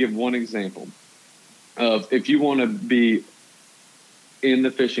I'm going to give one example of, if you want to be in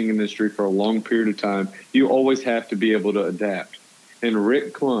the fishing industry for a long period of time, you always have to be able to adapt. And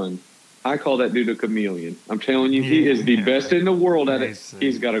Rick Clunn, I call that dude a chameleon. I'm telling you, he is the best in the world at it.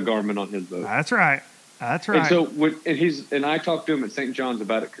 He's got a Garmin on his boat. That's right. That's right. And so I talked to him at St. John's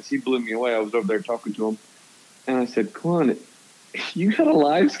about it, because he blew me away. I was over there talking to him, and I said, Clunn, you got a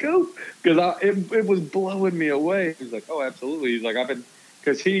live scope? Because it was blowing me away. He's like, oh, absolutely. He's like,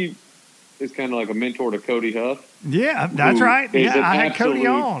 because he is kind of like a mentor to Cody Huff. Yeah, that's right. Yeah, I had Cody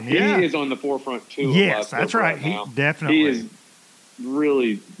on. Yeah. He is on the forefront too. Yes, that's right. He definitely. He is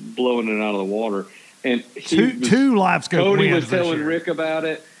really blowing it out of the water. And two live scope Cody was telling Rick about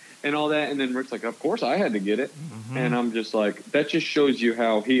it and all that, and then Rick's like, of course I had to get it. Mm-hmm. And I'm just like, that just shows you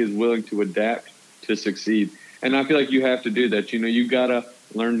how he is willing to adapt to succeed. And I feel like you have to do that. You know, you got to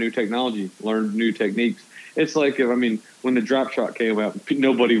learn new technology, learn new techniques. It's like, when the drop shot came out,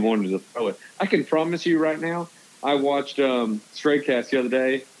 nobody wanted to throw it. I can promise you right now, I watched Straycast the other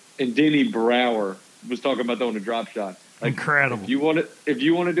day, and Denny Brower was talking about throwing a drop shot. Like, incredible. If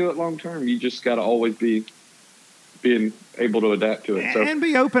you want to do it long term, you just got to always be being able to adapt to it. And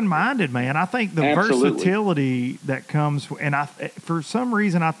be open-minded, man. I think the versatility that comes, and for some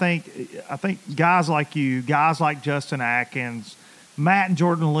reason, I think guys like you, guys like Justin Atkins, Matt and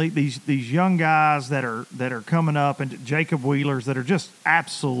Jordan Lee, these young guys that are coming up, and Jacob Wheelers that are just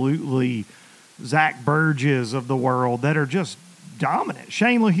absolutely Zach Burgess of the world, that are just dominant.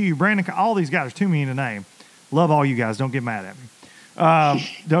 Shane LaHue, Brandon, all these guys, too many to name. Love all you guys. Don't get mad at me.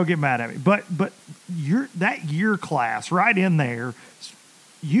 Don't get mad at me. But that year class right in there,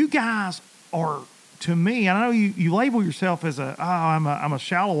 you guys are, to me, I know you label yourself as I'm a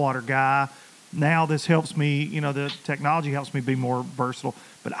shallow water guy. Now this helps me, the technology helps me be more versatile.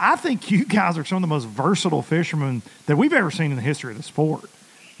 But I think you guys are some of the most versatile fishermen that we've ever seen in the history of the sport,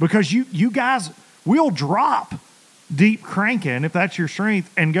 because you guys will drop deep cranking, if that's your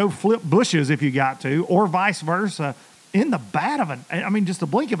strength, and go flip bushes if you got to, or vice versa, in the bat of just a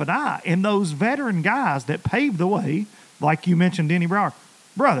blink of an eye. And those veteran guys that paved the way, like you mentioned, Denny Brower,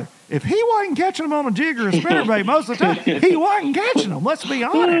 brother, if he wasn't catching them on a jig or a spinnerbait most of the time, he wasn't catching them. Let's be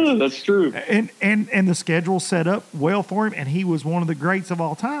honest. That's true. And the schedule set up well for him, and he was one of the greats of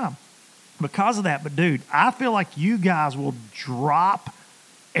all time because of that. But, dude, I feel like you guys will drop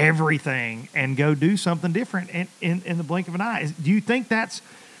everything and go do something different in the blink of an eye. Do you think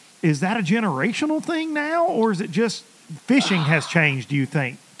is that a generational thing now, or is it just fishing has changed, do you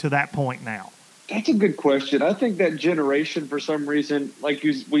think, to that point now? That's a good question. I think that generation, for some reason, like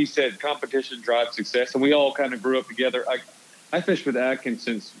we said, competition drives success, and we all kind of grew up together. I fished with Atkins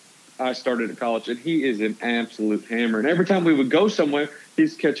since I started at college, and he is an absolute hammer. And every time we would go somewhere,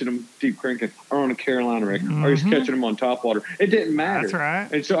 he's catching them deep cranking or on a Carolina rig, or he's catching them on top water. It didn't matter. That's right.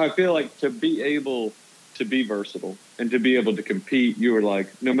 And so I feel like to be able to be versatile and to be able to compete, you were like,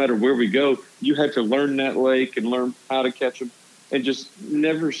 no matter where we go, you had to learn that lake and learn how to catch them and just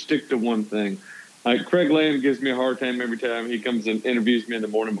never stick to one thing. Like, Craig Land gives me a hard time every time he comes and interviews me in the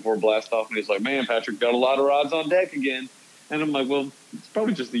morning before blast off, and he's like, man, Patrick, got a lot of rods on deck again. And I'm like, well, it's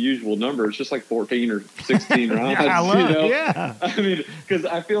probably just the usual number. It's just like 14 or 16 rods. Yeah. I mean, because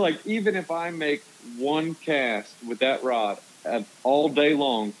I feel like even if I make one cast with that rod all day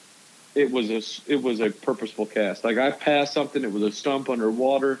long, it was a purposeful cast. Like, I passed something, it was a stump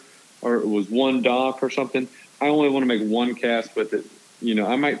underwater, or it was one dock or something. I only want to make one cast with it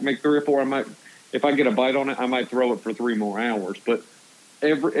I might make 3 or 4. If I get a bite on it, I might throw it for 3 more hours. But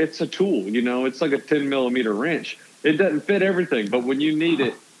it's a tool, it's like a 10 millimeter wrench. It doesn't fit everything, but when you need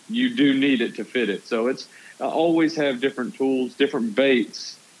it, you do need it to fit it. So I always have different tools, different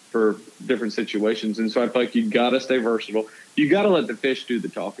baits for different situations. And so I feel like you got to stay versatile. You got to let the fish do the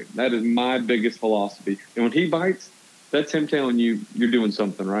talking. That is my biggest philosophy. And when he bites, that's him telling you you're doing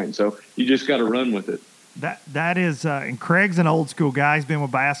something right. And so you just got to run with it. That is, and Craig's an old school guy. He's been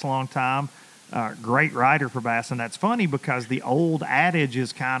with Bass a long time. Great rider for Bass. And that's funny because the old adage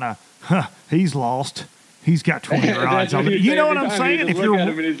is kind of, he's lost. He's got 20 rods on it. You know what I'm saying? If you're at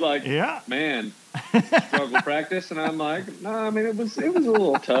him and he's like, yeah, man, struggle practice. And I'm like, no, I mean, it was a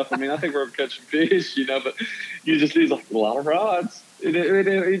little tough. I mean, I think we're catching fish, but you just need like a lot of rods.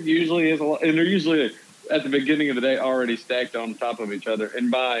 It usually is a lot. And they're usually at the beginning of the day already stacked on top of each other. And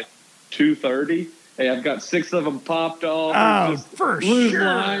by 2:30, hey, I've got 6 of them popped off. Oh, for loose sure.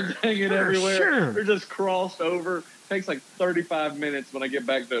 lines hanging everywhere. Sure. They're just crossed over. It takes like 35 minutes when I get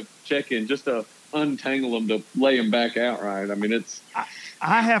back to check-in just to untangle them to lay them back out right. I mean,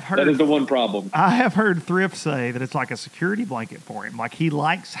 I have heard that is the one problem. I have heard Thrift say that it's like a security blanket for him. Like he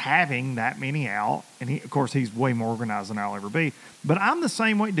likes having that many out, and of course he's way more organized than I'll ever be. But I'm the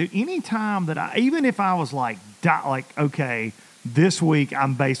same way, dude. Anytime that even if I was like okay, this week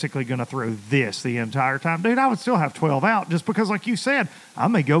I'm basically going to throw this the entire time, dude, I would still have 12 out just because, like you said, I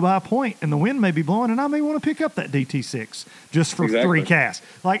may go by a point and the wind may be blowing and I may want to pick up that DT6 just for 3 casts.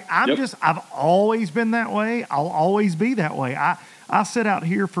 Like I've always been that way. I'll always be that way. I sit out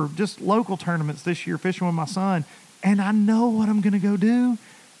here for just local tournaments this year fishing with my son, and I know what I'm going to go do,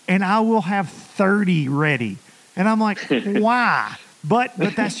 and I will have 30 ready. And I'm like, why? But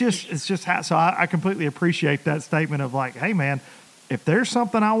it's just how. So I completely appreciate that statement of like, hey man, if there's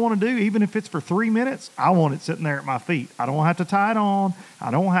something I want to do, even if it's for 3 minutes, I want it sitting there at my feet. I don't have to tie it on. I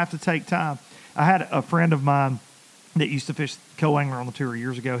don't have to take time. I had a friend of mine that used to fish co-angler on the tour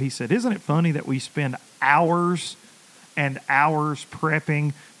years ago. He said, isn't it funny that we spend hours and hours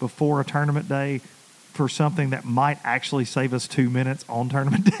prepping before a tournament day for something that might actually save us 2 minutes on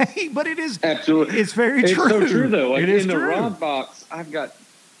tournament day? But it is absolutely, it's very true. It's so true though. Like it is in the true. rod box, I've got,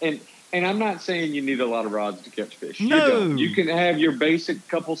 and I'm not saying you need a lot of rods to catch fish. No. You can have your basic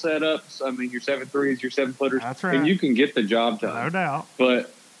couple setups. I mean, your 7.3s, your 7-footers. That's right. And you can get the job done. No doubt.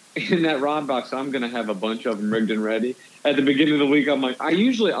 But in that rod box, I'm going to have a bunch of them rigged and ready. At the beginning of the week, I'm like,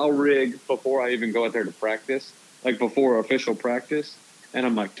 I'll rig before I even go out there to practice, like before official practice. And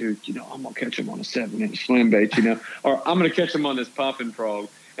I'm like, dude, I'm going to catch them on a 7-inch slim bait, or I'm going to catch them on this popping frog.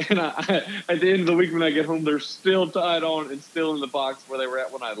 And at the end of the week when I get home, they're still tied on and still in the box where they were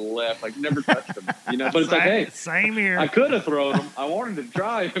at when I left. Like, never touched them, But it's like, hey, same here. I could have thrown them. I wanted to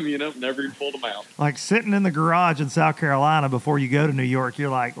try them, never even pulled them out. Like sitting in the garage in South Carolina before you go to New York,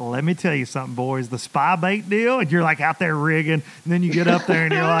 you're like, let me tell you something, boys. The spy bait deal, and you're like out there rigging, and then you get up there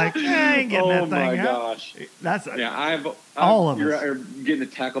and you're like, I ain't getting that thing out. Oh, my gosh. That's all of you're us. You're getting the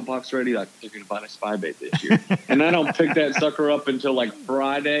tackle box ready, like, you're going to buy a spy bait this year. And I don't pick that sucker up until like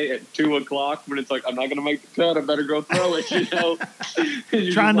Friday at 2:00 when it's like, I'm not going to make the cut. I better go throw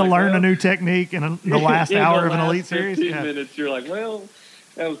it, Trying to learn a new technique in the last hour of an Elite 15 Series. minutes, you're like, well,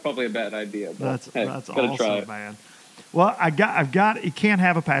 that was probably a bad idea. But That's gotta awesome, try it. man. Well, I've got. You can't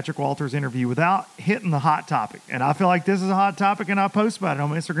have a Patrick Walters interview without hitting the hot topic, and I feel like this is a hot topic, and I post about it on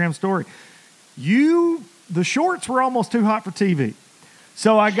my Instagram story. The shorts were almost too hot for TV,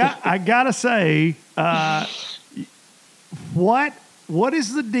 so I gotta say, what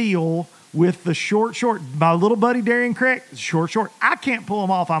is the deal with the short? My little buddy Darian Craig, short. I can't pull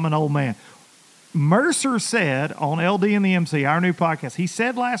them off. I'm an old man. Mercer said on LD and the MC, our new podcast, he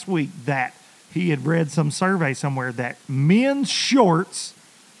said last week that he had read some survey somewhere that men's shorts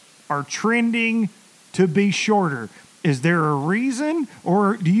are trending to be shorter. Is there a reason,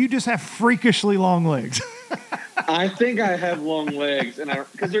 or do you just have freakishly long legs? I think I have long legs, and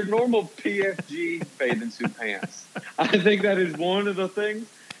because they're normal PFG bathing suit pants. I think that is one of the things.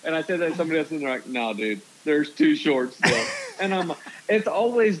 And I said that to somebody else, and they're like, "No, dude, there's too short still." And it's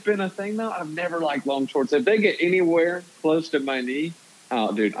always been a thing though. I've never liked long shorts. If they get anywhere close to my knee,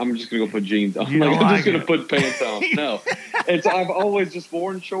 oh, dude, I'm just gonna go put jeans on. I'm just gonna put pants on. No, I've always just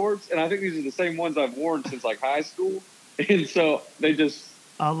worn shorts, and I think these are the same ones I've worn since like high school, and so they just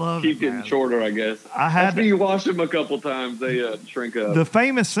keep getting shorter, I guess. After you wash them a couple times, they shrink up. The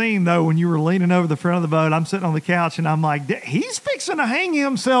famous scene, though, when you were leaning over the front of the boat, I'm sitting on the couch, and I'm like, he's fixing to hang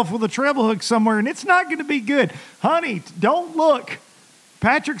himself with a treble hook somewhere, and it's not going to be good. Honey, don't look.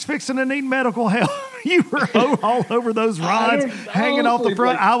 Patrick's fixing to need medical help. You were all over those rods hanging off the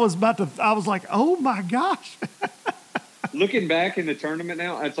front. I was like, oh, my gosh. looking back in the tournament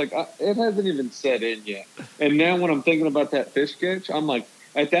now, it's like it hasn't even set in yet. And now when I'm thinking about that fish catch, I'm like,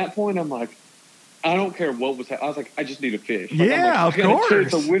 at that point, I'm like, I don't care what was happening. I was like, I just need a fish. Like, yeah, of course. I got a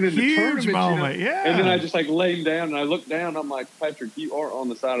chance to win in the Huge tournament, moment, yeah. And then I just like laid down and I looked down. I'm like, Patrick, you are on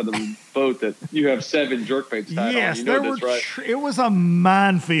the side of the boat that you have 7 jerkbaits tied on. You know this, right? It was a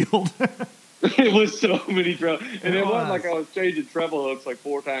minefield. It was so many treble, and it wasn't like I was changing treble hooks like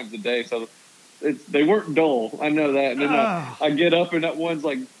 4 times a day. So they weren't dull. I know that. And then I get up and that one's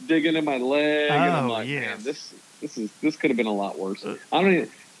like digging in my leg, and I'm like, man, this could have been a lot worse.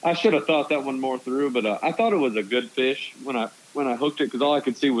 I should have thought that one more through, but I thought it was a good fish when I hooked it because all I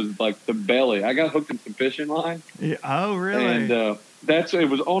could see was like the belly. I got hooked in some fishing line. Yeah. Oh, really? And it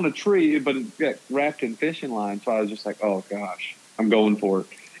was on a tree, but it got wrapped in fishing line. So I was just like, oh gosh, I'm going for it.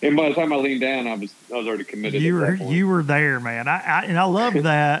 And by the time I leaned down, I was already committed. You were there, man. I love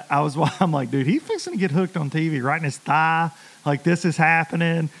that. I'm like, dude, he's fixing to get hooked on TV right in his thigh. Like this is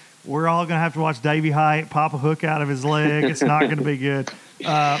happening. We're all gonna have to watch Davey Height pop a hook out of his leg. It's not gonna be good.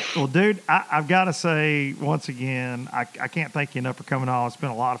 Well, dude, I've got to say once again, I can't thank you enough for coming on. It's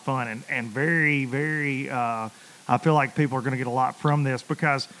been a lot of fun and very, very. I feel like people are going to get a lot from this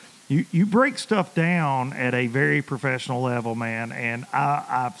because you break stuff down at a very professional level, man. And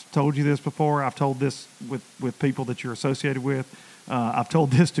I've told you this before. I've told this with people that you're associated with. I've told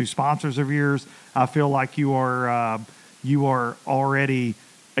this to sponsors of yours. I feel like you are already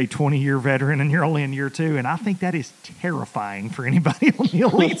a 20-year veteran and you're only in year 2. And I think that is terrifying for anybody on the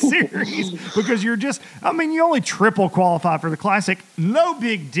Elite Series because you only triple qualify for the Classic. No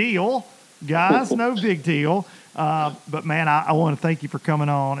big deal, guys. No big deal. But, man, I want to thank you for coming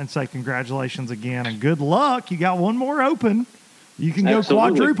on and say congratulations again and good luck. You got one more open. You can go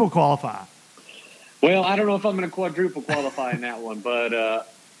quadruple qualify. Well, I don't know if I'm going to quadruple qualify in that one, but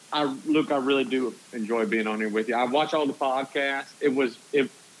I really do enjoy being on here with you. I watch all the podcasts. It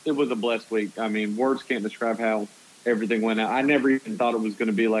was a blessed week. I mean, words can't describe how everything went out. I never even thought it was going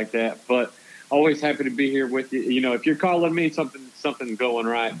to be like that, but always happy to be here with you. You know, if you're calling me, something's going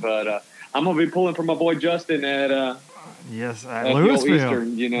right. But I'm going to be pulling for my boy Justin at Louisville.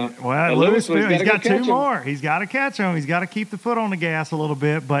 Eastern, you know. Well, at Louisville, he's got 2 more. He's got to catch them. He's got to keep the foot on the gas a little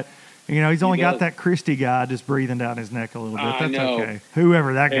bit, but you know, he's only got that Christie guy just breathing down his neck a little bit. That's okay.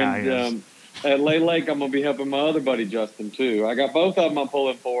 Whoever that guy is. At Lay Lake, I'm going to be helping my other buddy, Justin, too. I got both of them I'm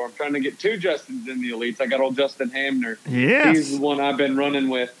pulling for. I'm trying to get 2 Justins in the Elites. I got old Justin Hamner. Yes. He's the one I've been running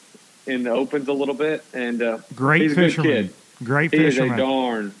with in the Opens a little bit. And great he's fisherman. A good kid. Great fisherman. He is a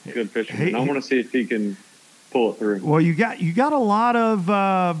darn good fisherman. I want to see if he can pull it through. Well, you got a lot of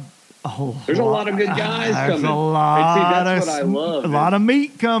there's a lot of good guys coming. There's a lot that's what I love. A lot of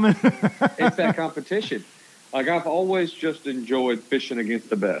meat coming. It's that competition. Like I've always just enjoyed fishing against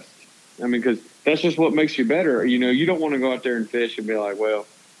the best. I mean, because that's just what makes you better. You know, you don't want to go out there and fish and be like, well,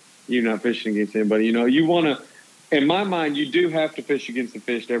 you're not fishing against anybody. You know, you want to, in my mind, you do have to fish against the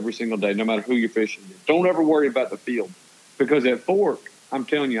fish every single day, no matter who you're fishing against. Don't ever worry about the field. Because at Fork, I'm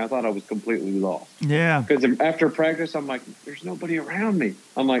telling you, I thought I was completely lost. Yeah. Because after practice, I'm like, there's nobody around me.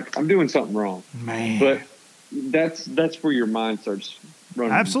 I'm like, I'm doing something wrong. Man. But that's where your mind starts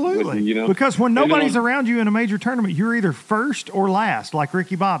running. Absolutely. With you, you know? Because when nobody's around you in a major tournament, you're either first or last, like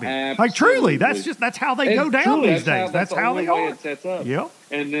Ricky Bobby. Absolutely. Like truly, that's how they go down these days. That's how they are. It sets up. Yep.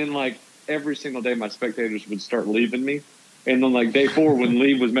 And then like every single day, my spectators would start leaving me. And then like day 4, when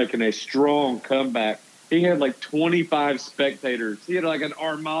Lee was making a strong comeback, he had like 25 spectators. He had like an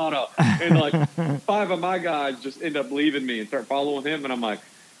armada. And like 5 of my guys just end up leaving me and start following him. And I'm like,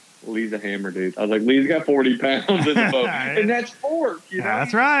 Lee's a hammer, dude. I was like, Lee's got 40 pounds in the boat. And that's Fork, you know?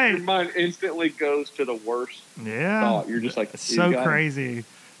 That's right. Your mind instantly goes to the worst thought. You're just like, it's so crazy.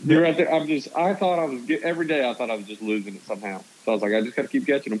 You're right there. Every day I thought I was just losing it somehow. So I was like, I just got to keep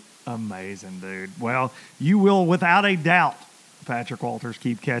catching them. Amazing, dude. Well, you will, without a doubt, Patrick Walters,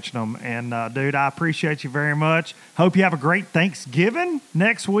 keep catching them. And, dude, I appreciate you very much. Hope you have a great Thanksgiving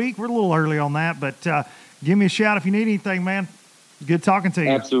next week. We're a little early on that, but give me a shout if you need anything, man. Good talking to you.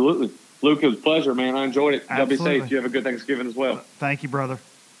 Absolutely. Luke, it was a pleasure, man. I enjoyed it. Y'all be safe. You have a good Thanksgiving as well. Thank you, brother.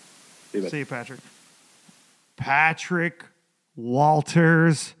 See you, Patrick. Patrick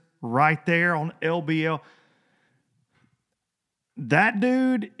Walters right there on LBL. That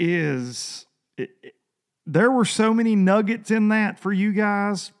dude is... There were so many nuggets in that for you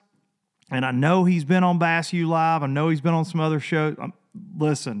guys. And I know he's been on Bass U Live. I know he's been on some other shows.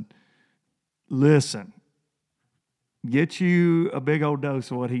 Listen. Get you a big old dose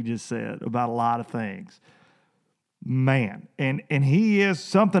of what he just said about a lot of things. Man. And he is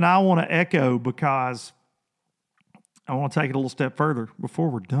something I want to echo because I want to take it a little step further before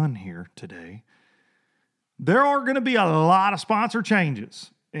we're done here today. there are going to be a lot of sponsor changes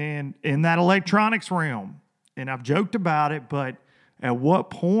in that electronics realm. And I've joked about it, but at what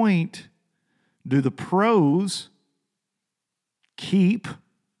point do the pros keep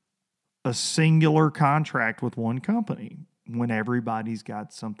a singular contract with one company when everybody's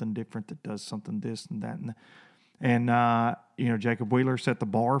got something different that does something this and that? And Jacob Wheeler set the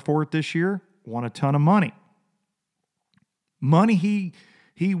bar for it this year, won a ton of money.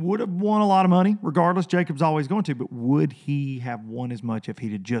 He would have won a lot of money regardless. Jacob's always going to, but would he have won as much if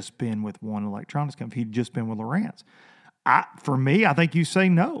he'd have just been with one electronics company, if he'd just been with Lowrance? For me, I think you say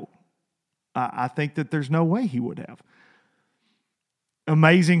no. I think that there's no way he would have.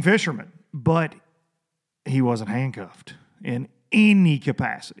 Amazing fisherman, but he wasn't handcuffed in any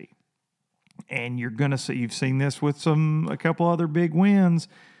capacity. And you're going to see, you've seen this with a couple other big wins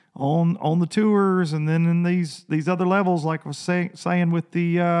on the tours, and then in these other levels, like I was saying with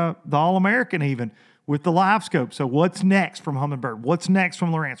the All-American, even with the live scope. So what's next from Humminbird? What's next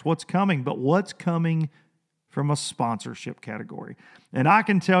from Lowrance? What's coming? But what's coming from a sponsorship category? And I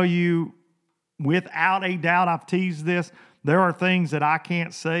can tell you, without a doubt, I've teased this, there are things that I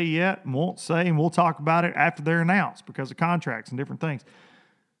can't say yet and won't say, and we'll talk about it after they're announced because of contracts and different things.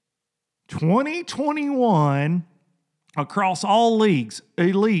 2021, across all leagues,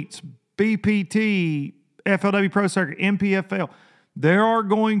 elites, BPT, FLW Pro Circuit, MPFL, there are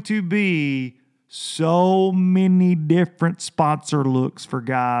going to be so many different sponsor looks for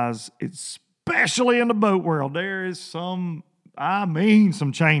guys, especially in the boat world. There is some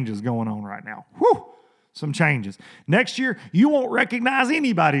changes going on right now. Whew, some changes. Next year, you won't recognize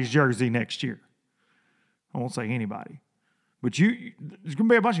anybody's jersey next year. I won't say anybody. But there's going to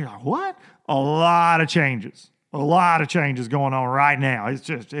be a bunch of you like, what? A lot of changes. A lot of changes going on right now. It's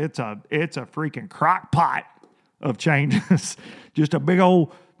a freaking crock pot of changes. Just a big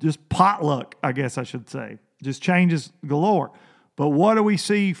old, just potluck, I guess I should say. Just changes galore. But what do we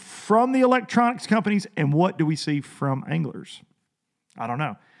see from the electronics companies, and what do we see from anglers? I don't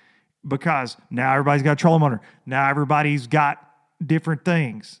know. Because now everybody's got a trolling motor. Now everybody's got different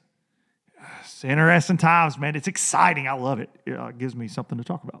things. It's interesting times, man. It's exciting. I love it. It gives me something to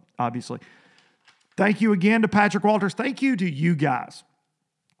talk about, obviously. Thank you again to Patrick Walters. Thank you to you guys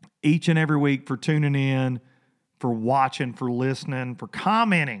each and every week for tuning in, for watching, for listening, for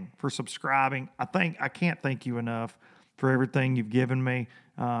commenting, for subscribing. I can't thank you enough for everything you've given me,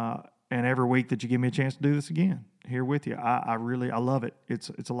 and every week that you give me a chance to do this again here with you. I love it.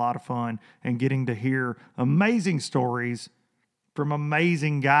 It's a lot of fun, and getting to hear amazing stories from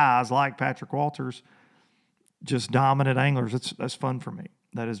amazing guys like Patrick Walters, just dominant anglers. That's fun for me.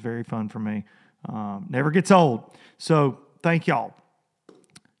 That is very fun for me. Never gets old. So thank y'all.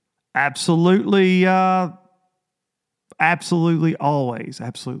 Absolutely, always.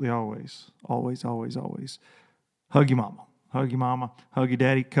 Hug your mama. Hug your mama. Hug your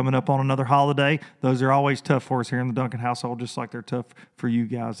daddy. Coming up on another holiday. Those are always tough for us here in the Duncan household, just like they're tough for you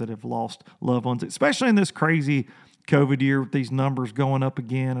guys that have lost loved ones, especially in this crazy COVID year with these numbers going up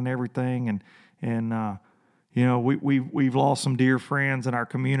again and everything. And we've lost some dear friends in our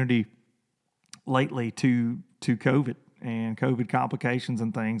community lately to COVID and COVID complications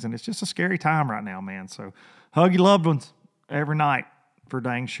and things. And it's just a scary time right now, man. So hug your loved ones every night for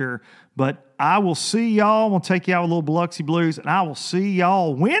dang sure. But I will see y'all. We'll take you out with a little Biloxi Blues, and I will see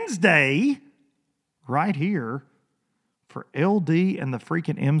y'all Wednesday right here for LD and the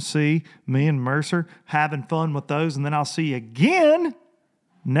freaking MC, me and Mercer, having fun with those. And then I'll see you again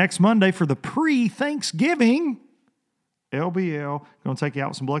next Monday for the pre-Thanksgiving LBL. Going to take you out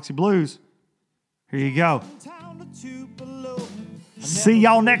with some Biloxi Blues. Here you go. See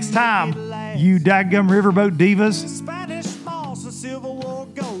y'all next time, you daggum riverboat divas. Spanish moss and Civil War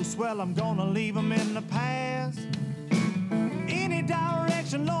ghosts, well, I'm gonna leave them in the past. Any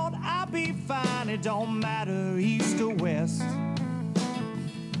direction, Lord, I'll be fine. It don't matter east or west.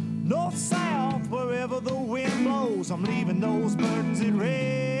 North, south, wherever the wind blows, I'm leaving those burdens at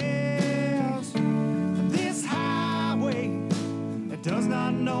rest. This highway, it does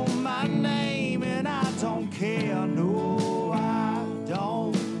not know my name, and I don't care, no, I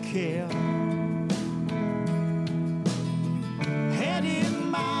don't care. Heading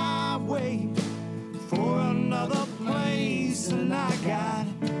my way for another place, and I got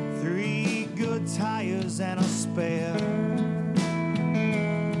 3 good tires and a spare.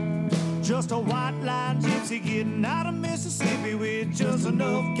 Just a white line gypsy getting out of Mississippi with just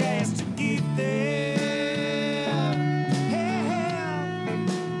enough gas to get there.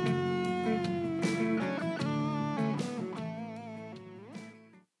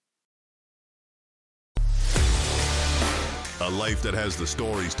 A life that has the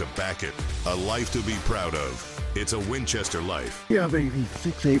stories to back it. A life to be proud of. It's a Winchester life. Yeah, baby.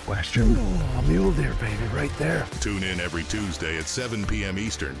 6'8" Western. Oh, mule deer, baby, right there. Tune in every Tuesday at 7 p.m.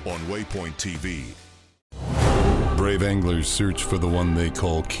 Eastern on Waypoint TV. Brave anglers search for the one they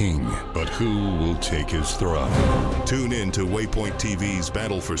call king, but who will take his throne? Tune in to Waypoint TV's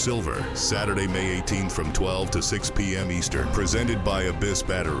Battle for Silver, Saturday, May 18th from 12 to 6 p.m. Eastern. Presented by Abyss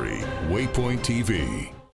Battery. Waypoint TV.